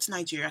 I'm going to go to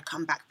Nigeria,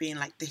 come back being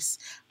like this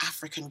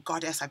African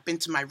goddess. I've been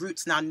to my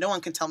roots now. No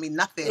one can tell me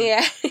nothing.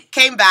 Yeah.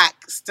 Came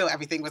back, still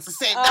everything was the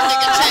same. Nothing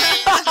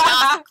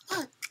had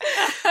changed.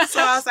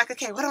 So I was like,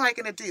 okay, what am I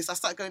going to do? So I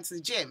started going to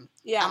the gym.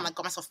 Yeah. I'm like,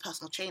 got myself a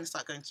personal trainer,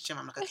 started going to the gym.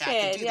 I'm like, okay,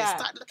 I can do this. Yeah.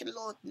 Started looking a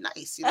little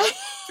nice, you know,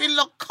 feeling a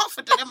little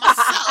confident in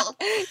myself.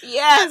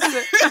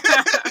 Yes.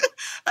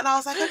 And I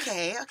was like,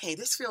 okay,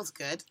 this feels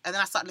good. And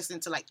then I started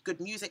listening to like good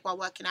music while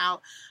working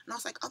out. And I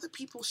was like, other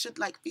people should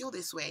like feel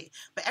this way.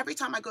 But every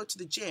time I go to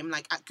the gym,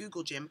 like at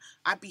Google Gym,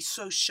 I'd be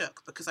so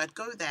shook because I'd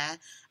go there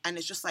and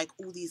it's just like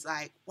all these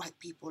like white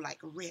people like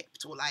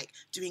ripped or like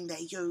doing their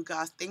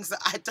yoga, things that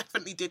I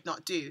definitely did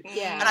not do.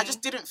 Yeah. And I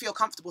just didn't feel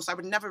comfortable. So I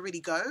would never really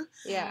go.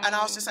 Yeah. And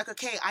I was just like,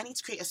 okay, I need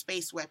to create a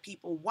space where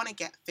people want to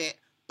get fit,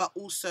 but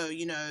also,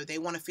 you know, they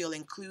want to feel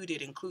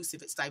included,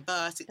 inclusive. It's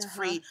diverse, it's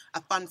free,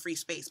 a fun-free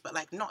space, but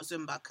like not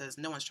Zumba because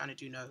no one's trying to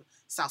do no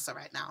salsa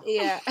right now.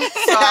 Yeah. So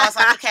I was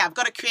like, okay, I've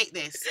got to create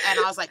this. And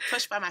I was like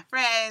pushed by my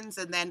friends,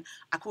 and then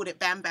I called it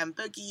Bam Bam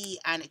Boogie,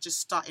 and it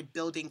just started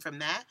building from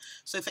there.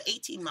 So for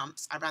 18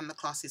 months, I ran the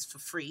classes for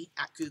free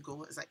at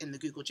Google. It was like in the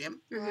Google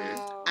Gym.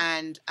 Wow.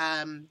 And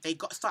they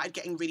started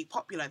getting really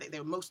popular. They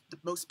were the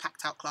most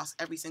packed out class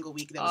every single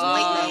week. There was a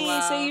wait list.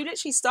 Wow. So you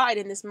literally started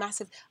in this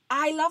massive,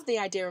 I love the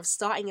idea of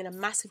starting in a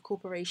massive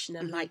corporation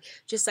and like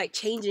just like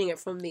changing it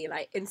from the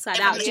like inside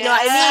out. Do you know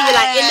what I mean? You're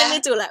like in the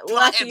middle, like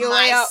working your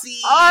way up.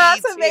 Oh,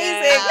 that's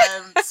amazing.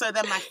 So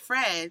then my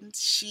friend,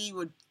 she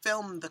would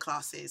film the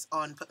classes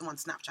put them on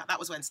Snapchat. That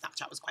was when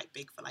Snapchat was quite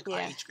big for like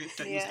our age group.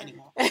 Don't use it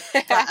anymore. But,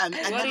 and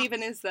what then,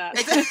 even is that?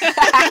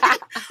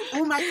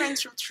 all my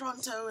friends from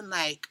Toronto and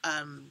like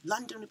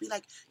London would be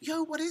like,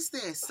 yo, what is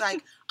this?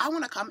 Like, I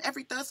want to come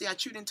every Thursday. I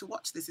tune in to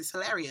watch this. It's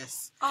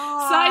hilarious.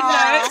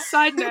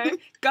 Side note,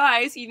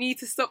 guys, you need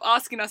to stop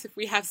asking us if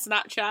we have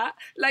Snapchat.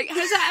 Like,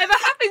 has that ever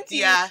happened to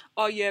you? Yeah.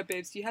 Oh yeah,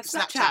 babes, you have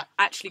Snapchat. Snapchat.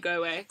 Actually, go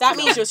away. That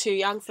means you're too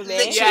young for me.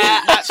 Literally,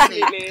 Yeah,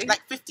 literally. absolutely.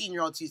 Like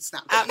 15-year-olds use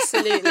Snapchat.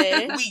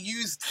 Absolutely. We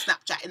used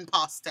Snapchat in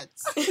past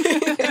tense.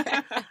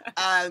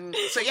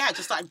 So yeah, I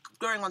just started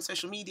growing on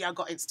social media. I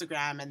got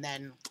Instagram, and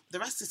then the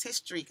rest is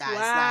history, guys.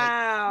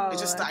 Wow. Like, it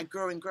just started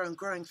growing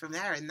from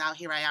there, and now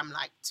here I am,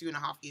 like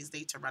 2.5 years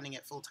later, running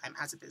it full time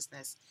as a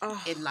business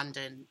in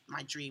London.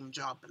 My dream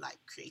job, like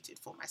created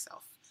for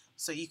myself.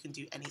 So you can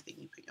do anything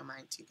you put your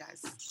mind to,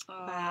 guys. Oh,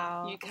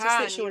 Wow. you can.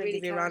 I just literally want to really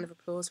give you a can. round of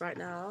applause right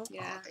now.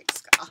 Yeah.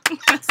 Oh,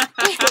 thanks,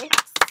 girl.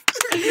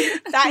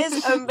 That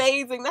is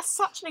amazing. That's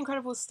such an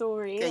incredible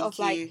story Thank of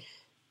you. like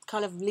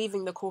kind of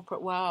leaving the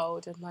corporate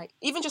world and like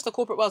even just the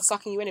corporate world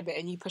sucking you in a bit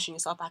and you pushing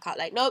yourself back out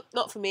like nope,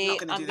 not for me. Not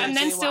gonna do this. And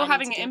then doing what still I need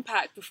having to an do.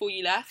 impact before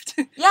you left.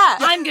 Yeah.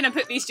 I'm gonna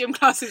put these gym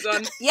classes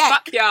on. Yeah.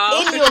 Fuck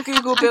y'all. In your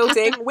Google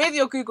building with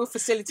your Google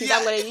facilities, Yeah.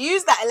 I'm going to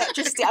use that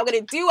electricity. I'm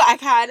going to do what I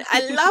can.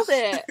 I love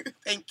it.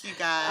 Thank you, I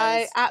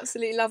guys.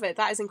 absolutely love it.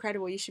 That is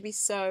incredible. You should be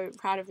so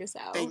proud of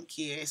yourself. Thank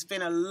you. It's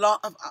been a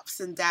lot of ups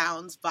and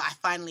downs, but I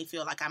finally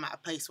feel like I'm at a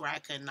place where I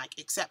can like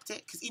accept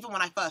it. Because even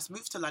when I first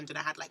moved to London,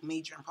 I had like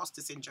major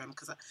imposter syndrome.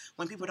 Because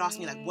when people would ask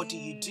me like, "What do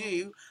you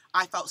do?"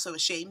 I felt so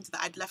ashamed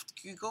that I'd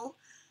left Google,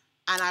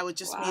 and I would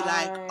just be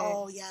like, Wow.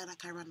 "Oh yeah,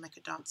 like I run like a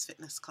dance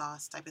fitness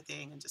class type of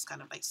thing," and just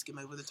kind of like skim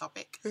over the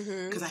topic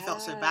Mhm. because I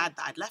felt so bad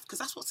that I'd left. Because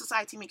that's what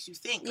society makes you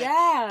think. Like,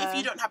 Yeah. if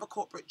you don't have a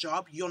corporate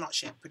job, you're not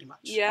shit. Pretty much.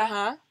 Yeah.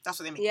 Uh-huh. That's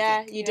what they make Yeah,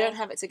 you think. you don't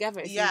have it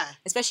together. If you- Yeah.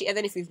 especially, and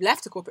then if you've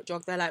left a corporate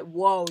job, they're like,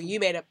 whoa, you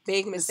made a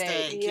big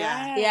mistake.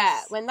 Yeah.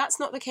 Yeah, when that's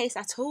not the case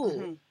at all.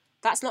 Mhm.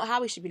 That's not how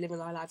we should be living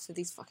our lives for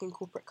these fucking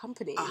corporate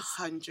companies.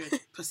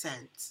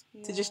 100%.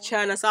 To just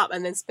churn us up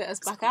and then spit us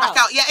back out.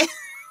 Back out, yeah.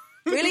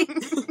 Really?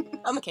 Yeah.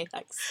 I'm okay,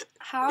 thanks.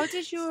 How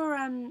did your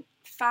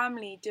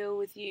family deal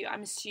with you?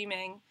 I'm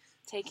assuming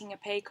taking a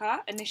pay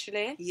cut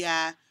initially.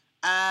 Yeah.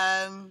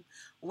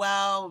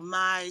 Well,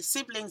 my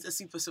siblings are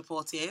super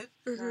supportive.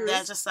 Mhm.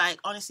 They're just like,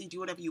 honestly,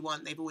 do whatever you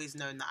want. They've always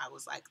known that I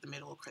was like the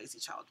middle crazy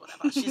child,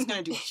 whatever. She's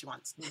going to do what she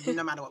wants,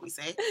 no matter what we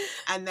say.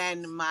 And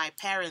then my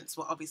parents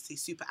were obviously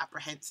super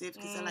apprehensive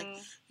because they're like,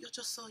 you're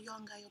just so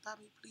young, you're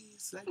Bami,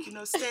 please. Like, you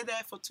know, stay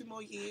there for 2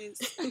 more years.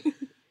 And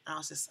I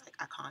was just like,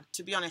 I can't.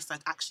 To be honest, I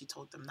actually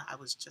told them that I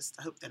was just,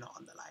 I hope they're not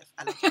on the live.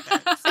 I love you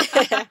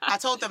parents. I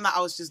told them that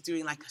I was just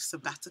doing like a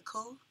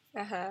sabbatical.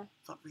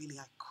 But really,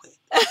 I quit.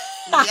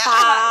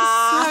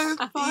 Yeah,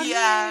 so funny.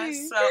 Yeah,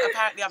 so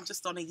apparently I'm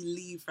just on a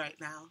leave right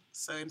now.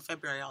 So in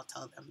February, I'll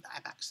tell them that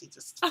I've actually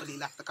just fully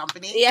left the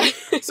company. Yeah.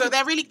 So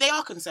they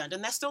are concerned,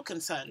 and they're still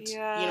concerned.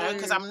 Yeah. You know,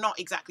 because I'm not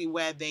exactly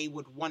where they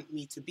would want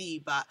me to be.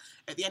 But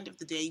at the end of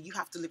the day, you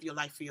have to live your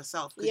life for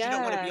yourself, because you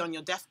don't want to be on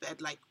your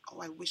deathbed like,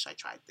 oh, I wish I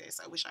tried this.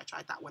 I wish I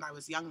tried that when I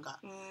was younger.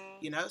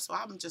 You know, so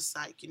I'm just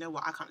like, you know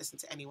what? I can't listen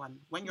to anyone.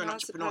 When you're an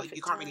entrepreneur,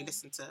 you can't really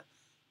listen to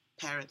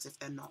parents if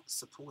they're not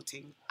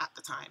supporting at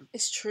the time.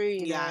 It's true,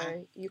 you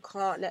know. You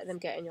can't let them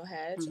get in your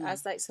head.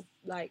 As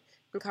like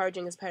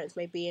encouraging as parents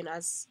may be, and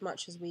as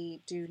much as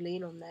we do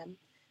lean on them,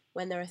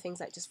 when there are things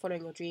like just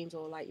following your dreams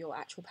or like your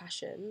actual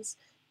passions,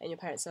 and your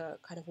parents are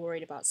kind of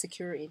worried about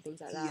security and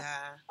things like that,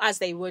 as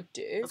they would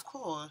do. Of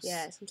course.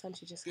 Yeah,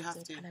 sometimes you just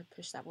have to kind of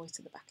push that voice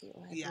to the back of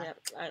your head. Yeah.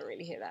 I don't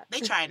really hear that. They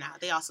try now.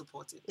 They are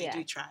supportive. They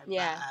do try.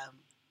 Yeah. But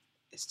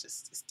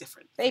it's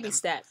different. Baby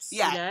steps.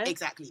 Yeah, you know?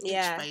 exactly.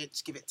 Inch by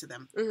inch, give it to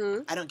them.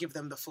 I don't give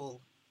them the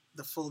full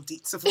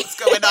deets of what's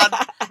going on.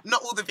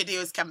 Not all the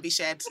videos can be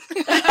shared.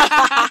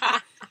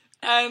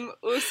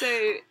 Also,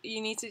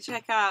 you need to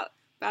check out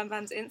Bam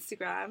Bam's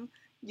Instagram.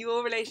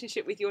 Your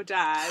relationship with your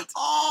dad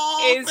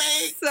is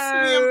thanks.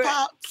 so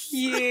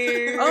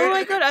cute. Oh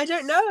my god, I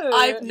don't know.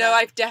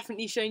 I've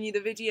definitely shown you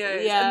the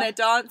videos, and they're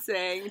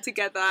dancing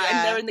together,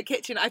 and they're in the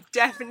kitchen. I've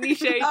definitely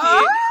showed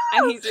you,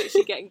 and he's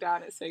literally getting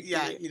down. It's so cute.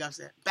 Yeah, he loves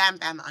it. Bam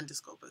Bam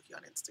 _Bookie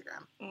on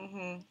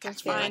Instagram.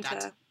 Catch me, my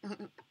dad.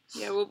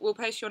 Yeah, we'll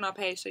post you on our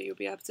page, so you'll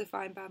be able to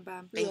find Bam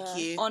Bam. Thank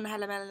you. On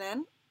Hello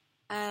Melanin.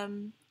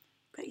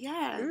 But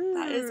yeah,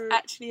 that is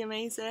actually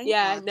amazing.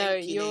 Yeah, no,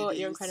 you're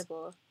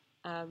incredible.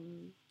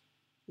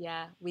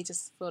 Yeah, we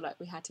just feel like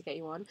we had to get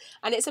you on,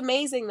 and it's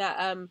amazing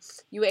that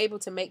you were able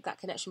to make that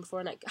connection before.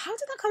 And like, how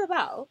did that come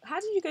about?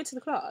 How did you go to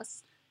the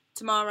class?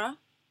 Tamara.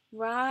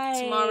 Right.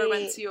 Tamara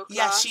went to your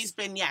class.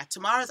 Yeah,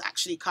 Tamara's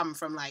actually come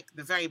from like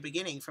the very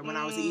beginning, from when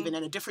I was even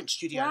in a different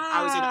studio.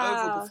 I was in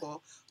Oval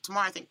before.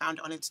 Tamara, I think, found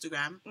it on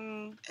Instagram,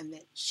 and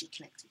then she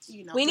connected.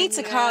 You know, we need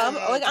to come.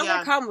 I'm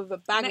gonna come with a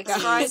bag of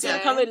girls. Friday.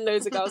 Come with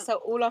loads of girls. Tell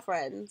all our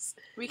friends.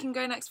 We can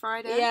go next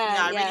Friday. Yeah,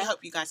 I really hope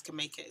you guys can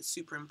make it. It's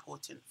super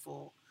important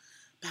for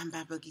Bam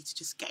Bam Boogie to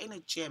just get in a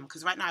gym,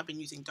 because right now I've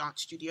been using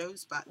dance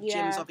studios, but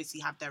gyms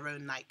obviously have their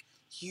own like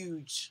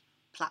huge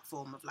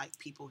platform of like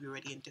people who are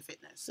already into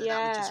fitness, so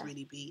that would just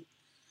really be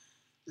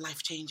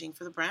life-changing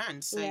for the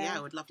brand. So I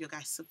would love your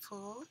guys'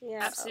 support.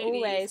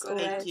 Absolutely. Always.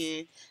 Thank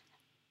you.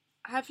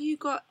 Have you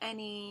got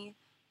any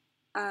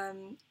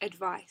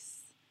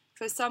advice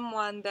for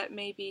someone that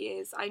maybe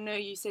is, I know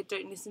you said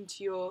don't listen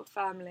to your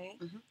family,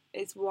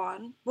 is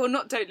one. Well,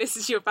 not don't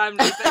listen to your family,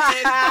 but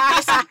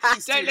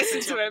don't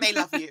listen to them. They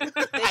love you.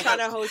 They're trying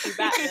to hold you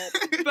back then.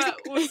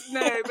 But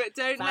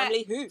don't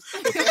family who?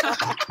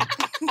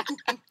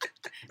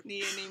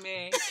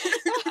 me.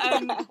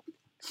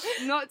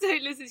 Not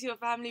don't listen to your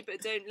family,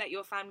 but don't let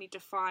your family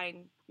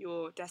define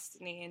your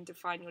destiny and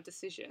define your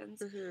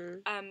decisions.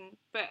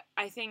 But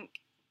I think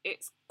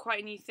it's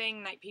quite a new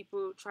thing, like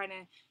people trying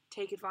to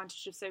take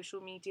advantage of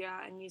social media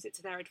and use it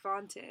to their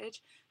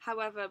advantage.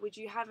 However, would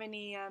you have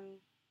any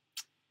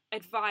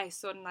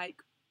advice on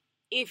like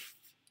if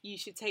you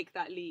should take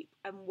that leap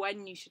and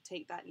when you should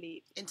take that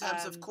leap in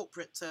terms of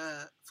corporate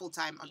to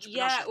full-time entrepreneurship?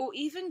 Yeah, or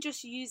even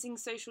just using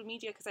social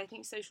media, because I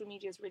think social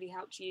media has really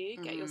helped you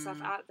get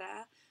yourself out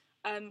there.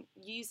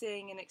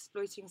 Using and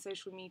exploiting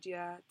social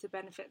media to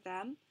benefit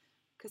them,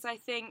 because I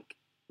think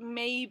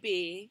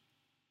maybe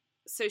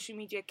social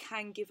media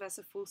can give us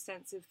a false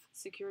sense of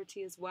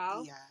security as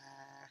well.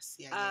 Yes,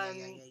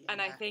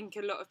 and I think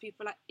a lot of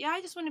people are like,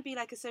 I just want to be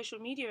like a social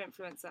media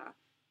influencer.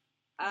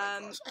 Oh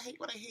my gosh, I hate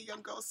when I hear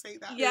young girls say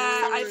that.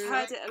 Yeah, I've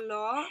heard it a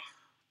lot,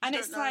 and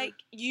it's like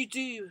you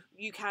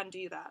can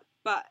do that,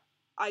 but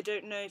I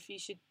don't know if you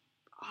should.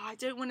 I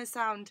don't want to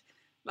sound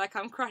like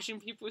I'm crushing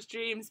people's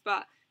dreams,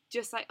 but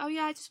just like,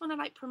 I just want to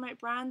like promote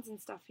brands and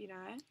stuff, you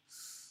know.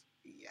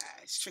 Yeah,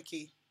 it's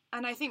tricky.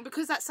 And I think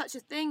because that's such a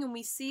thing, and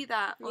we see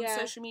that on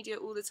social media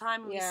all the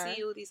time, and we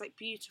see all these like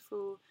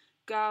beautiful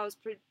girls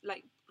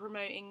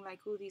promoting like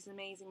all these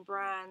amazing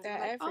brands. They're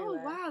and, like, everywhere.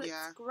 Oh wow,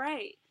 that's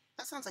great.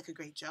 That sounds like a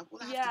great job. All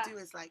I have to do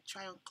is like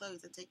try on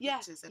clothes and take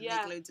pictures and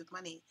make loads of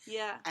money.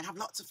 Yeah. And have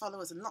lots of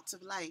followers and lots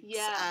of likes.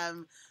 Yeah.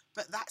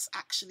 But that's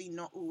actually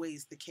not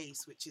always the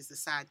case, which is the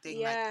sad thing.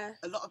 Yeah.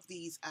 Like, a lot of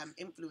these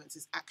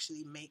influencers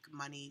actually make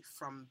money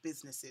from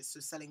businesses, so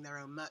selling their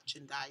own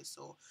merchandise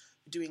or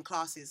doing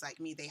classes. Like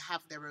me, they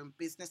have their own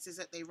businesses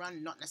that they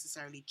run, not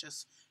necessarily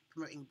just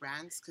promoting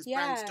brands, because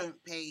Yeah. brands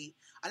don't pay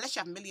unless you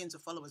have millions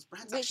of followers.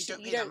 Brands Which actually don't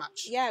you pay that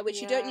much. Yeah,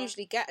 which you don't Yeah.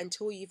 usually get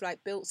until you've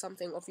like built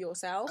something of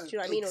yourself. Oh, Do you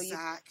know what I mean? Or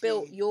you've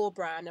built exactly. your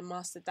brand and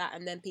mastered that,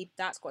 and then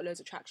that's got loads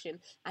of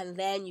traction, and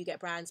then you get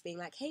brands being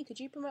like, "Hey, could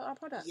you promote our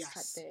products?" type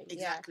Yes, thing.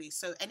 exactly.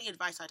 So any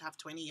advice I'd have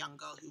to any young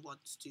girl who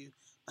wants to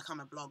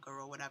become a blogger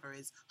or whatever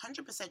is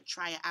 100%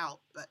 try it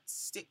out, but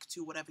stick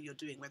to whatever you're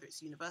doing, whether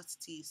it's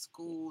university,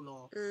 school,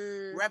 or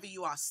wherever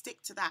you are.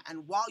 Stick to that,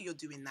 and while you're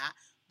doing that,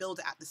 build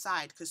it at the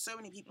side, because so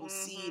many people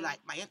see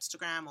like my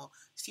Instagram or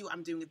see what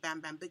I'm doing with Bam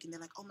Bam Boogie, and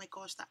they're like, "Oh my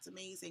gosh, that's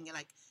amazing!" You're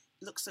like,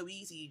 "It looks so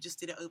easy. You just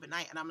did it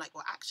overnight." And I'm like,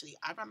 "Well, actually,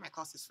 I ran my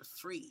classes for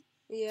free."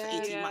 For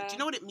 18 months. Do you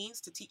know what it means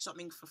to teach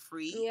something for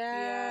free?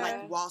 Yeah.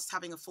 Like whilst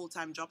having a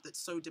full-time job that's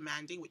so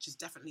demanding, which is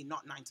definitely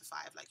not 9 to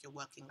 5. Like you're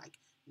working like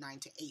 9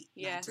 to 8,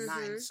 9 to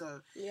 9.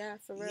 So yeah,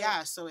 for real.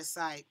 yeah, so it's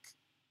like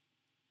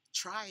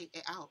try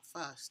it out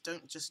first.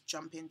 Don't just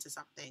jump into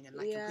something and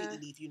like completely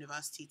leave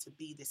university to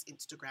be this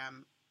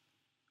Instagram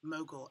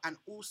mogul. And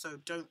also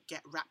don't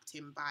get wrapped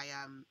in by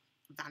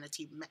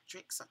vanity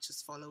metrics such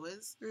as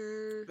followers,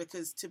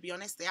 because to be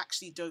honest, they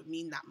actually don't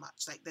mean that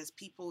much. Like there's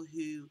people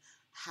who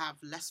have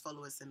less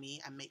followers than me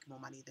and make more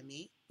money than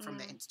me from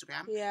their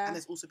Instagram, and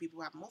there's also people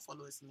who have more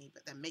followers than me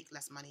but then make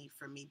less money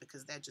from me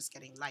because they're just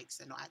getting likes,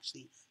 they're not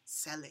actually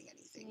selling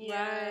anything.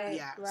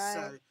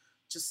 So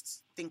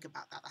just think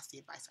about that. That's the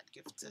advice I'd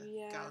give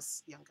to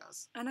girls, young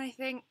girls. And I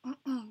think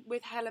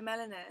with Hella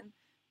Melanin,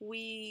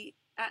 we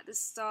at the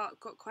start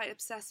got quite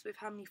obsessed with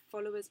how many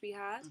followers we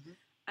had,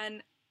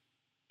 and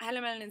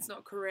Hella Melanin's not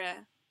a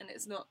career, and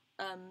it's not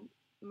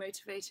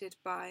motivated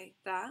by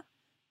that.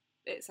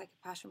 It's like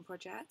a passion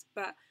project,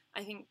 but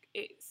I think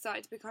it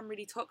started to become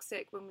really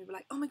toxic when we were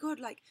like, oh my god,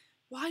 like,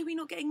 why are we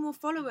not getting more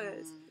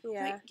followers?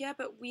 Like, yeah,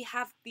 but we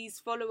have these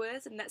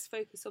followers, and let's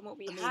focus on what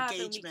we have,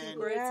 and we can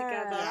grow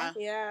together.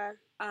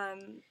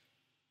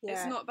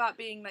 It's not about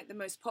being like the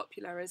most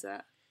popular, is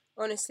it?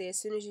 Honestly, as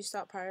soon as you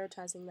start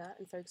prioritizing that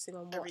and focusing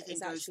on what Everything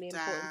is goes actually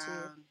important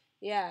to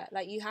you, down.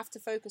 like you have to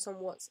focus on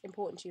what's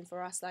important to you. And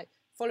for us, like,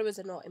 followers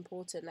are not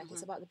important. Like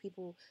it's about the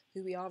people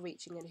who we are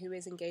reaching and who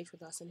is engaged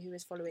with us and who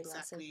is following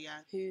us and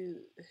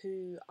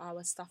who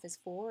our stuff is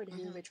for and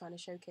who we're trying to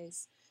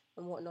showcase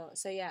and whatnot.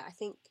 So yeah, I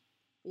think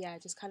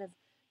just kind of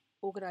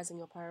organising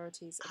your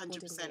priorities 100%.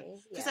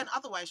 accordingly. Because then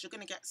otherwise you're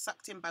going to get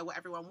sucked in by what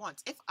everyone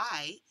wants. If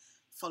I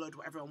followed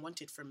what everyone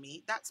wanted from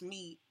me, that's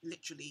me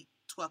literally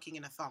twerking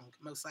in a thong,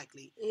 most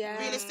likely.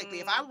 Realistically,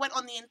 if I went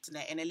on the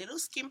internet in a little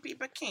skimpy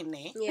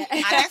bikini and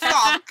a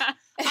thong,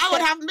 I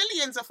would have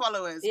millions of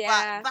followers.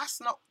 But that's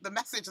not the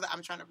message that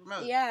I'm trying to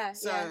promote.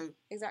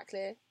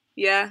 Exactly.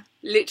 Yeah,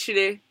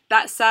 literally.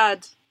 That's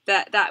sad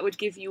that would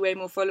give you way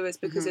more followers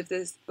because of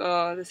this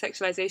the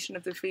sexualization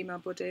of the female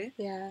body.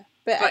 Yeah.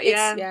 But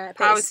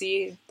power to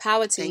you.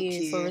 Power to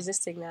you for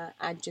resisting that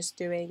and just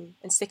doing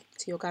and sticking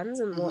to your guns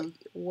and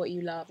what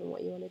you love and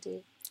what you want to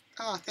do.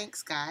 Oh,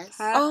 thanks, guys.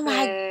 Perfect. Oh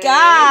my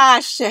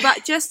gosh!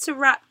 But just to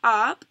wrap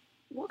up,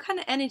 what kind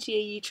of energy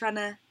are you trying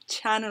to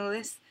channel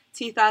this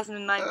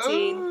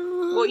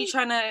 2019? What are you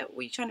trying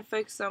to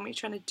focus on? What are you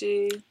trying to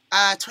do?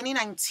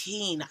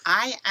 2019,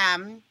 I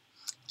am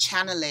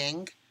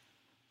channeling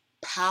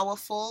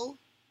powerful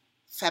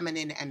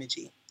feminine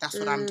energy. That's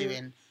what I'm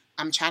doing.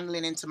 I'm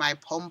channeling into my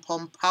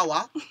pom-pom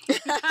power.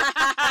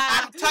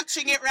 I'm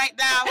touching it right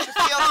now to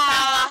feel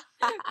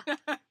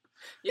power.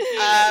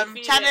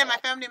 Channeling my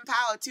feminine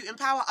power to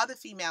empower other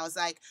females.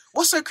 Like,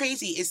 what's so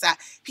crazy is that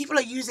people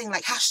are using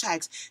like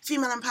hashtags,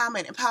 female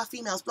empowerment, empower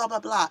females, blah,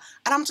 blah, blah.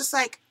 And I'm just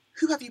like,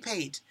 who have you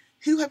paid?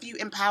 Who have you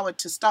empowered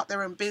to start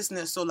their own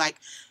business or like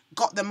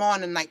got them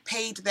on and like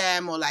paid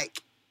them or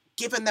like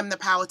given them the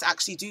power to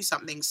actually do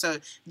something? So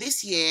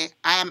this year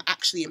I am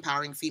actually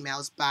empowering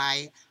females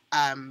by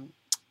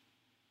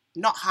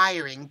not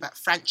hiring, but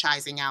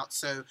franchising out.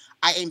 So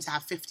I aim to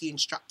have 50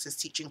 instructors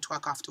teaching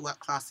Twerk After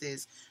Work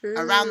classes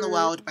around the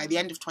world by the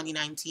end of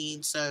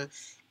 2019. So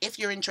if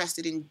you're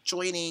interested in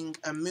joining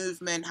a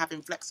movement,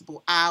 having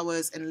flexible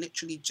hours, and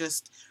literally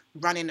just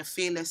running a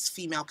fearless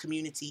female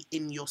community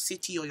in your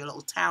city or your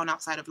little town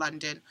outside of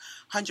London,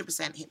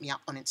 100% hit me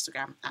up on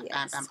Instagram at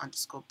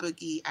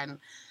BamBam_Boogie, and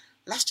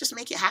let's just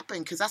make it happen,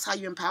 because that's how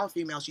you empower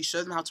females. You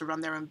show them how to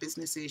run their own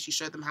businesses. You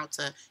show them how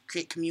to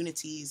create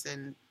communities,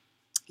 and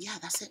yeah,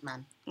 that's it,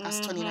 man. That's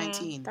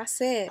 2019.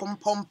 That's it. Pom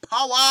pom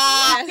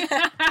power.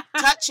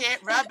 Touch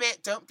it, rub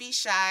it. Don't be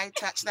shy.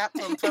 Touch that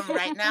pom pom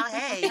right now.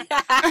 Hey.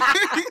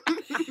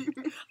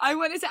 I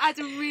wanted to add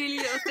a really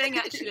little thing,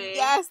 actually.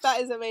 Yes, that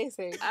is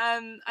amazing.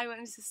 I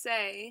wanted to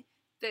say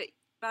that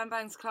Bam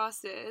Bam's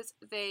classes,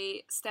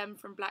 they stem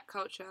from black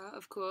culture,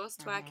 of course,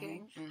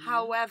 twerking.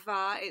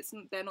 However,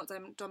 they're not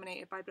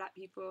dominated by black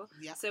people.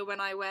 Yep. So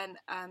when I went,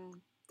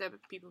 there were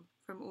people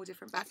from all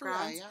different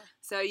backgrounds.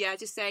 So yeah,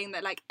 just saying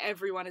that like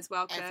everyone is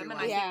welcome, and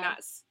I think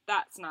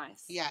that's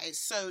nice. Yeah, it's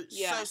so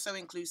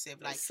inclusive.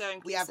 Like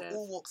we have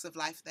all walks of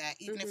life there.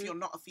 Even if you're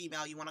not a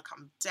female, you want to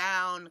come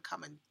down,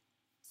 come and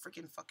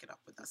freaking fuck it up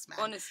with us, man.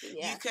 Honestly.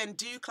 Yeah. You can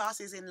do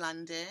classes in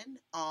London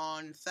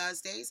on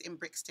Thursdays in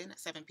Brixton at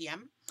 7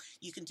 p.m.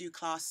 You can do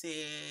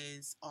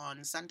classes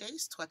on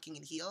Sundays, twerking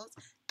in heels.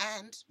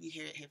 And you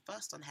hear it here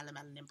first on Hella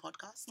Melanin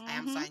podcast. I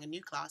am starting a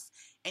new class.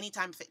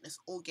 Anytime Fitness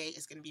All Gate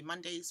is going to be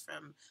Mondays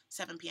from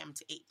 7 p.m.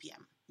 to 8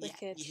 p.m. Yeah,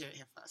 Wicked. you hear it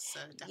here first. So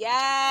definitely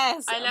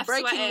Yes, I left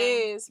breaking sweating.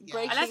 news. Yeah.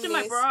 Breaking I left in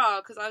my news.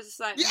 bra because I was just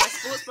like, my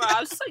sports bra. I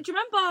was so, do you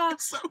remember?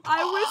 So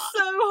I was hot.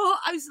 so hot.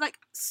 I was like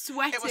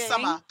sweating. It was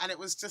summer and it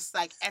was just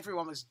like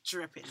everyone was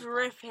dripping.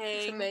 Dripping.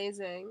 It's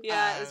amazing.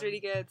 Yeah, it was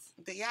really good.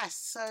 But yes,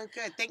 so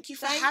good. Thank you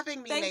for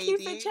having me, Thank ladies. you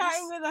for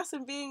chatting with us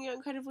and being your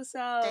incredible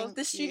self. Thank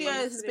The studio you.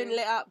 has been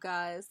lit up,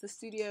 guys. The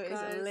studio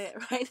Guys. is lit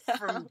right now.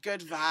 From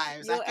good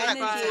vibes. Your I feel like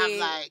we need to energy have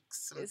like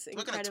some. is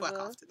We're gonna twerk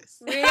incredible. after this.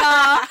 We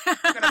are.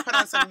 We're gonna put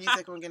on some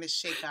music and we're gonna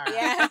shake our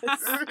Yes.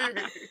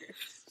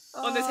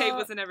 On the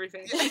tables and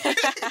everything.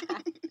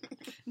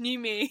 New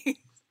me.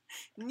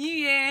 New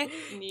year.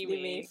 New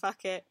me.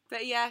 Fuck it.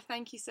 But yeah,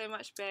 thank you so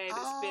much, babe.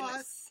 It's been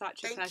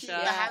such a thank pleasure. you.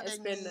 Yeah, it's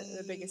having been me.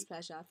 the biggest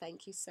pleasure.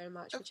 Thank you so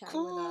much for Of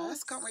chatting with course,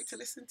 us. can't wait to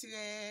listen to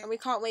it. And we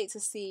can't wait to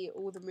see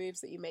all the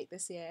moves that you make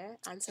this year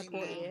and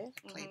support Amen. you.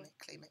 Claim it,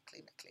 claim it,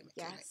 claim it, claim it,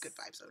 claim Yes. it. Good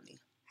vibes only.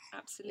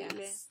 Absolutely.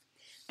 Yes.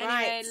 Anyway,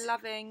 Right.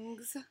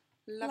 lovings.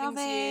 Lovings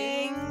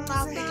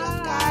Loving. Big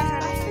love,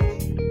 guys.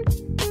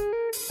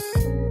 Bye.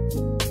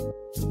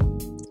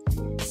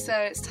 So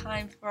it's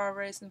time for our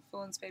Rose and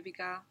Thorns, baby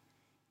girl.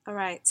 All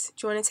right.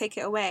 Do you want to take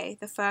it away?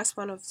 The first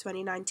one of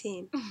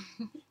 2019.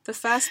 The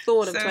first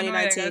thorn of So annoying,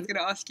 I 2019. was going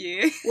to ask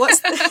you.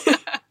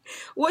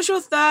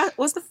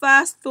 What's the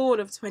first thorn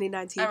of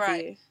 2019 All for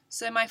right. you?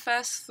 So my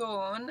first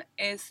thorn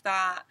is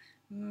that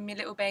my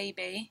little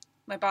baby,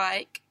 my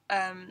bike,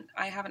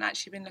 I haven't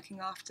actually been looking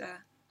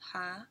after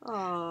her.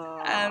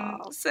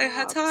 Oh. So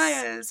her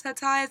tires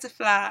are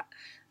flat.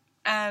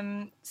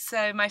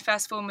 So my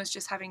first thorn was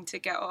just having to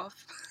get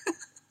off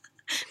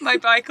my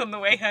bike on the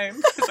way home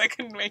because I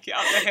couldn't make it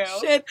up the hill.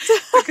 Shit.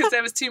 Because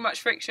there was too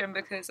much friction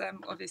because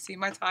obviously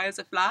my tyres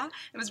are flat.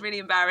 It was really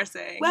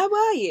embarrassing. Where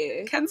were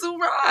you? Kensal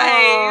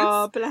Rise.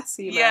 Oh, bless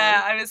you, man.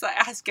 Yeah, I was like,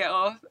 I had to get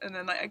off, and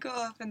then I got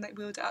off and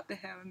wheeled it up the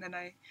hill, and then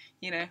I,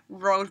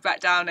 rolled back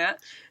down it.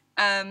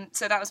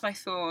 So that was my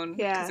thorn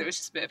because it was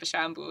just a bit of a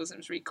shambles. And it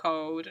was really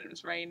cold and it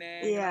was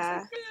raining.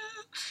 Yeah.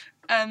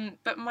 And I was like,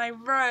 but my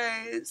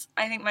rose,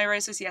 I think my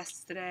rose was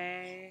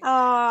yesterday. Oh.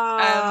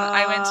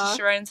 I went to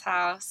Sharon's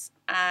house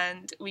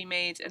and we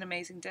made an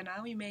amazing dinner.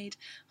 We made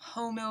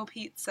wholemeal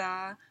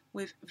pizza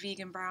with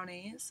vegan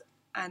brownies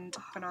and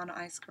banana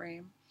ice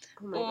cream.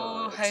 Oh my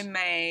All God.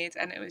 homemade,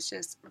 and it was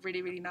just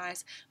really, really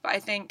nice. But I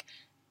think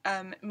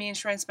me and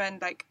Sharon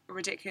spend like a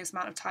ridiculous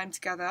amount of time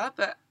together,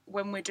 but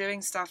when we're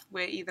doing stuff,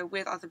 we're either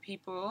with other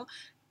people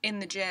in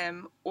the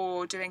gym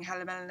or doing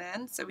Hella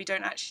Melanin, so we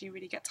don't actually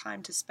really get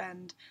time to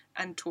spend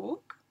and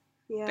talk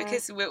Yeah.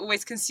 because we're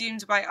always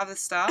consumed by other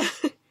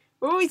stuff.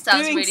 We're always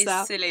Sounds doing really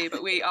stuff. silly,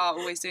 but we are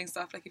always doing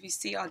stuff. Like if you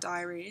see our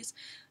diaries,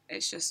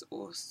 it's just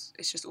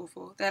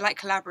awful. They're like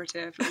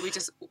collaborative. Like, we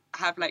just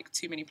have like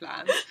too many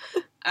plans.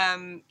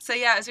 So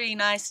yeah, it was really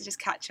nice to just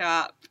catch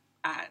up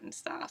and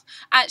stuff.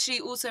 Actually,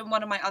 also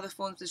one of my other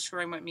forms was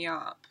Sharon woke me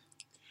up.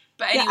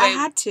 But anyway, Yeah, I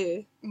had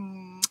to.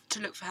 To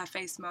look for her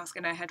face mask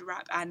and her head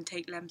wrap and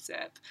take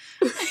Lemsip.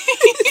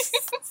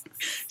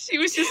 She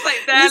was just like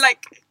there,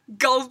 like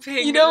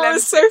gulping. You know what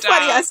was so Lemsip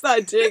funny? down. I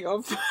started doing it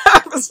on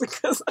purpose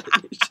because I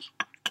knew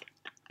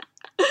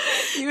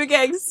you were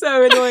getting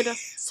so annoyed. I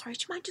was, sorry,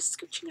 do you mind just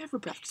scooching over a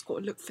bit? I've just got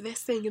to look for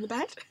this thing in the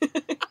bed.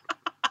 It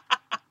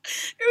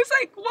was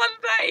like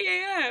 1:30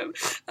 a.m.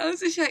 I was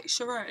just like,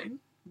 Sharon,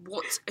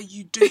 what are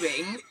you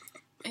doing?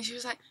 And she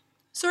was like,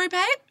 sorry,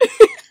 babe.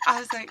 I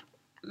was like,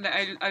 no,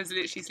 I was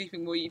literally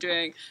sleeping. What are you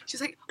doing? She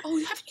was like, oh,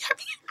 have you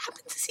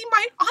happened to see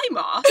my eye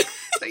mask?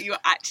 Like, you're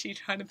actually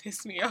trying to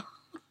piss me off.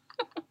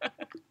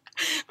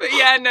 But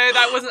yeah, no,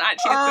 that wasn't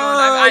actually a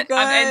thorn.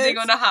 I'm ending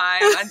on a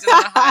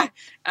high.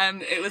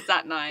 It was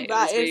that night.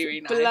 That it was really, is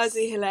really nice.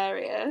 bloody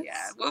hilarious.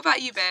 Yeah. What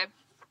about you, babe?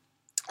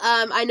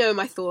 I know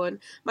my thorn.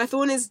 My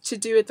thorn is to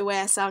do with the way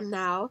I sound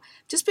now.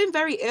 Just been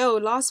very ill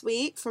last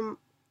week. From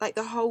like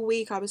the whole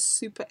week, I was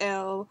super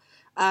ill.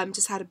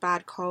 Just had a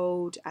bad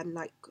cold and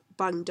like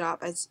bunged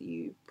up, as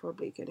you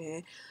probably can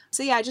hear.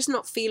 So yeah, just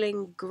not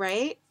feeling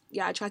great.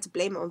 Yeah, I tried to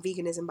blame it on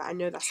veganism, but I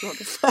know that's not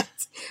the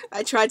fact.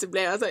 I tried to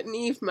blame it. I was like,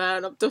 Neve,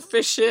 man, I'm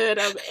deficient,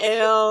 I'm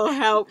ill,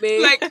 help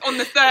me. Like on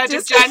the 3rd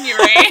of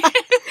January.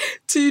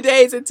 2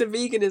 days into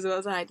veganism, I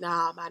was like,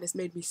 nah, man, it's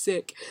made me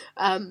sick.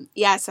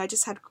 Yeah, so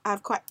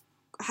I've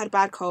had a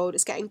bad cold.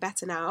 It's getting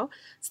better now.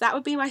 So that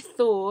would be my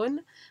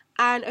thorn.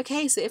 And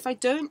okay, so if I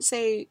don't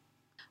say,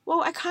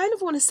 well, I kind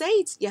of want to say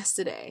it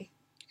yesterday.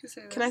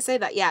 Can I say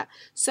that? Yeah.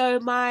 So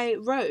my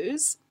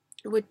rose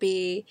would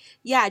be,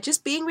 yeah,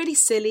 just being really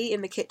silly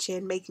in the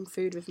kitchen, making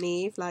food with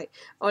Neve. Like,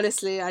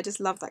 honestly, I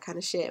just love that kind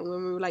of shit. And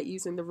when we were like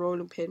using the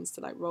rolling pins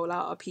to like roll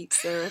out our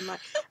pizza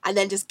and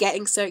then just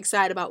getting so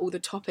excited about all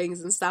the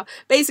toppings and stuff.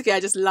 Basically, I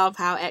just love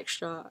how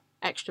extra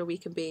we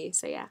can be.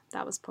 So yeah,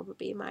 that was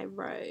probably my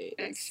rose.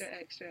 Extra,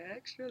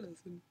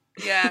 listen.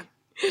 Yeah,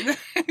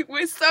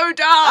 We're so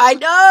dumb. I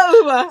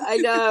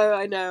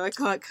know. I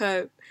can't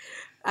cope.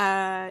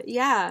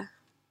 Yeah.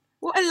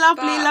 What a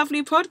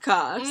lovely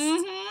podcast.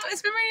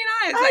 It's been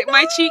really nice.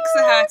 My cheeks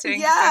are hurting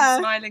because I'm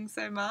smiling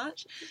so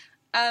much.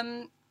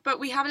 But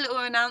we have a little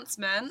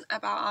announcement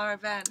about our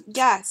event.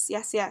 Yes.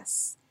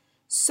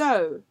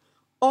 So,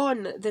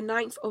 on the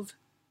 9th of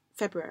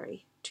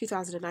February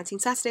 2019,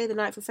 Saturday the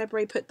 9th of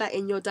February, put that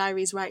in your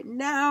diaries right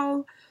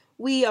now.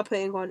 We are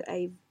putting on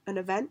an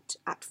event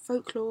at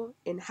Folklore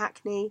in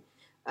Hackney,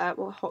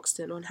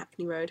 Hoxton on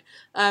Hackney Road.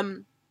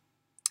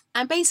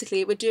 And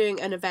basically, we're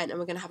doing an event and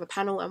we're going to have a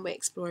panel and we're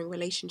exploring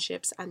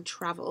relationships and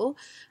travel.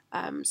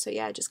 So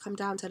yeah, just come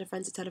down, tell a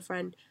friend to tell a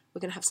friend. We're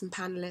going to have some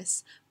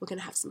panelists. We're going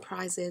to have some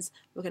prizes.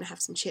 We're going to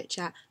have some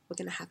chit-chat. We're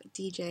going to have a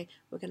DJ.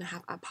 We're going to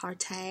have a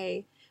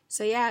party.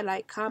 So yeah,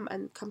 come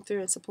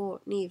through and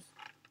support Neve.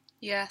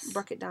 Yes.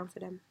 Rock it down for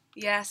them.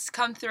 Yes,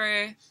 come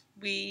through.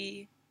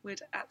 We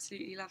would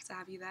absolutely love to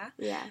have you there.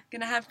 Yeah.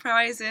 Gonna have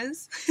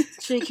prizes.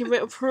 Cheeky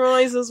little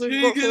prizes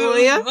we've got for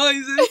you.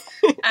 Prizes.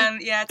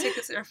 Yeah,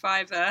 tickets are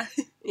 £5.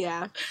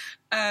 Yeah.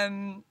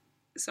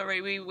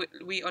 Sorry,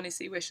 we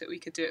honestly wish that we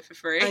could do it for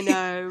free. I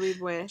know, we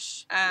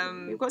wish.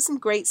 We've got some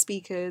great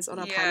speakers on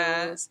our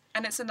panels.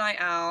 And it's a night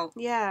out.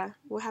 Yeah,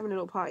 we're having a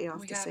little party after.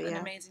 We have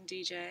an amazing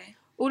DJ.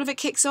 All of it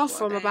kicks off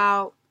from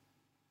about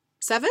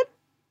 7?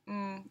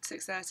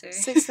 6:30.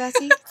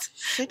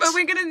 6:30? But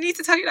we're going to need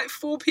to tell you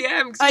 4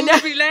 p.m. because I know.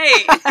 we'll be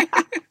late.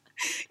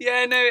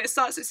 Yeah, no, it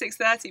starts at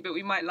 6:30, but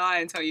we might lie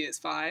and tell you it's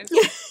 5.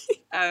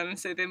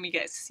 So then we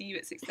get to see you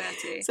at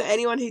 6:30. So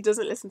anyone who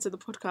doesn't listen to the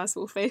podcast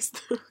will face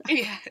them.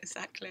 Yeah,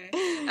 exactly.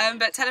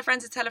 But tell a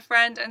friend to tell a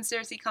friend, and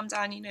seriously, come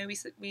down.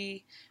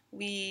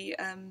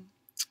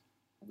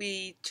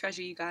 We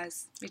treasure you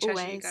guys. We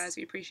treasure you guys.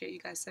 We appreciate you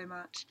guys so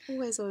much.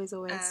 Always. So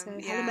yeah,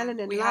 Hella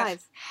Melanin we live.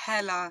 have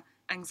hella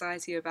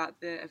anxiety about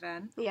the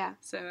event. Yeah.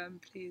 So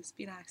please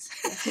be nice.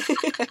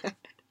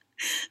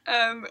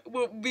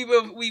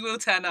 We will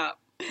turn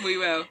up. We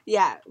will.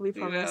 Yeah, we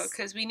promise.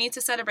 Because we need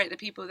to celebrate the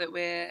people that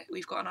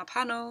we've got on our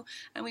panel,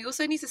 and we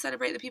also need to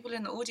celebrate the people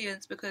in the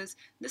audience. Because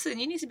listen,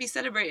 you need to be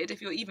celebrated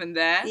if you're even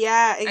there.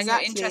 Yeah, exactly. And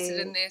you're interested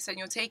in this, and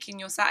you're taking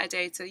your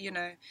Saturday to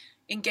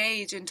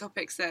engage in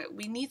topics that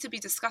we need to be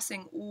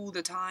discussing all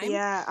the time.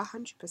 Yeah,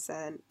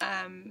 100%.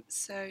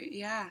 So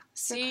yeah,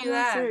 See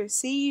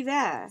you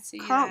there.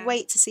 Can't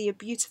wait to see your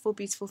beautiful,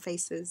 beautiful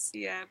faces.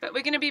 Yeah, but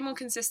we're going to be more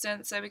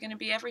consistent. So we're going to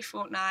be every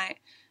fortnight.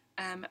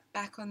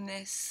 Back on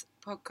this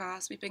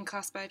podcast. We've been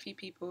cast by a few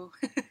people.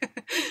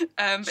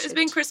 But it's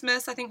been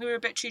Christmas. I think we were a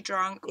bit too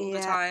drunk all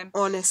the time.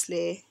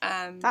 Honestly.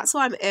 That's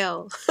why I'm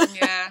ill.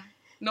 Yeah.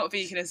 Not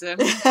veganism,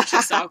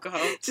 just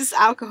alcohol. Just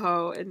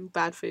alcohol and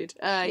bad food.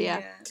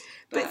 Yeah.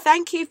 But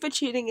thank you for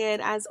tuning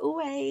in as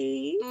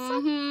always.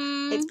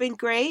 It's been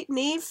great.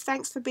 Neve,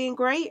 thanks for being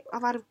great.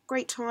 I've had a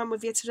great time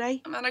with you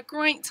today. I've had a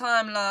great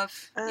time,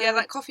 love. Yeah,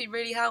 that coffee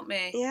really helped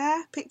me.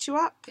 Yeah, picked you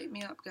up. Pick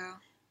me up, girl.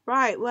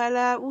 Right,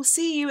 well, we'll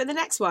see you at the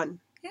next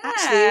one. Yeah.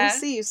 Actually, we'll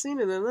see you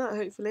sooner than that,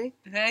 hopefully.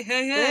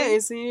 Hey.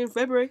 See you in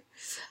February.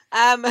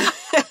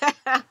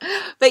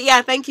 But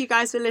yeah, thank you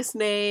guys for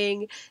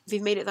listening. If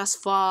you've made it thus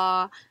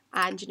far,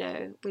 and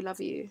we love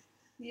you.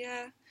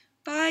 Yeah.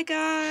 Bye,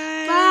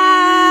 guys.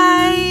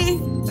 Bye.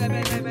 Bye.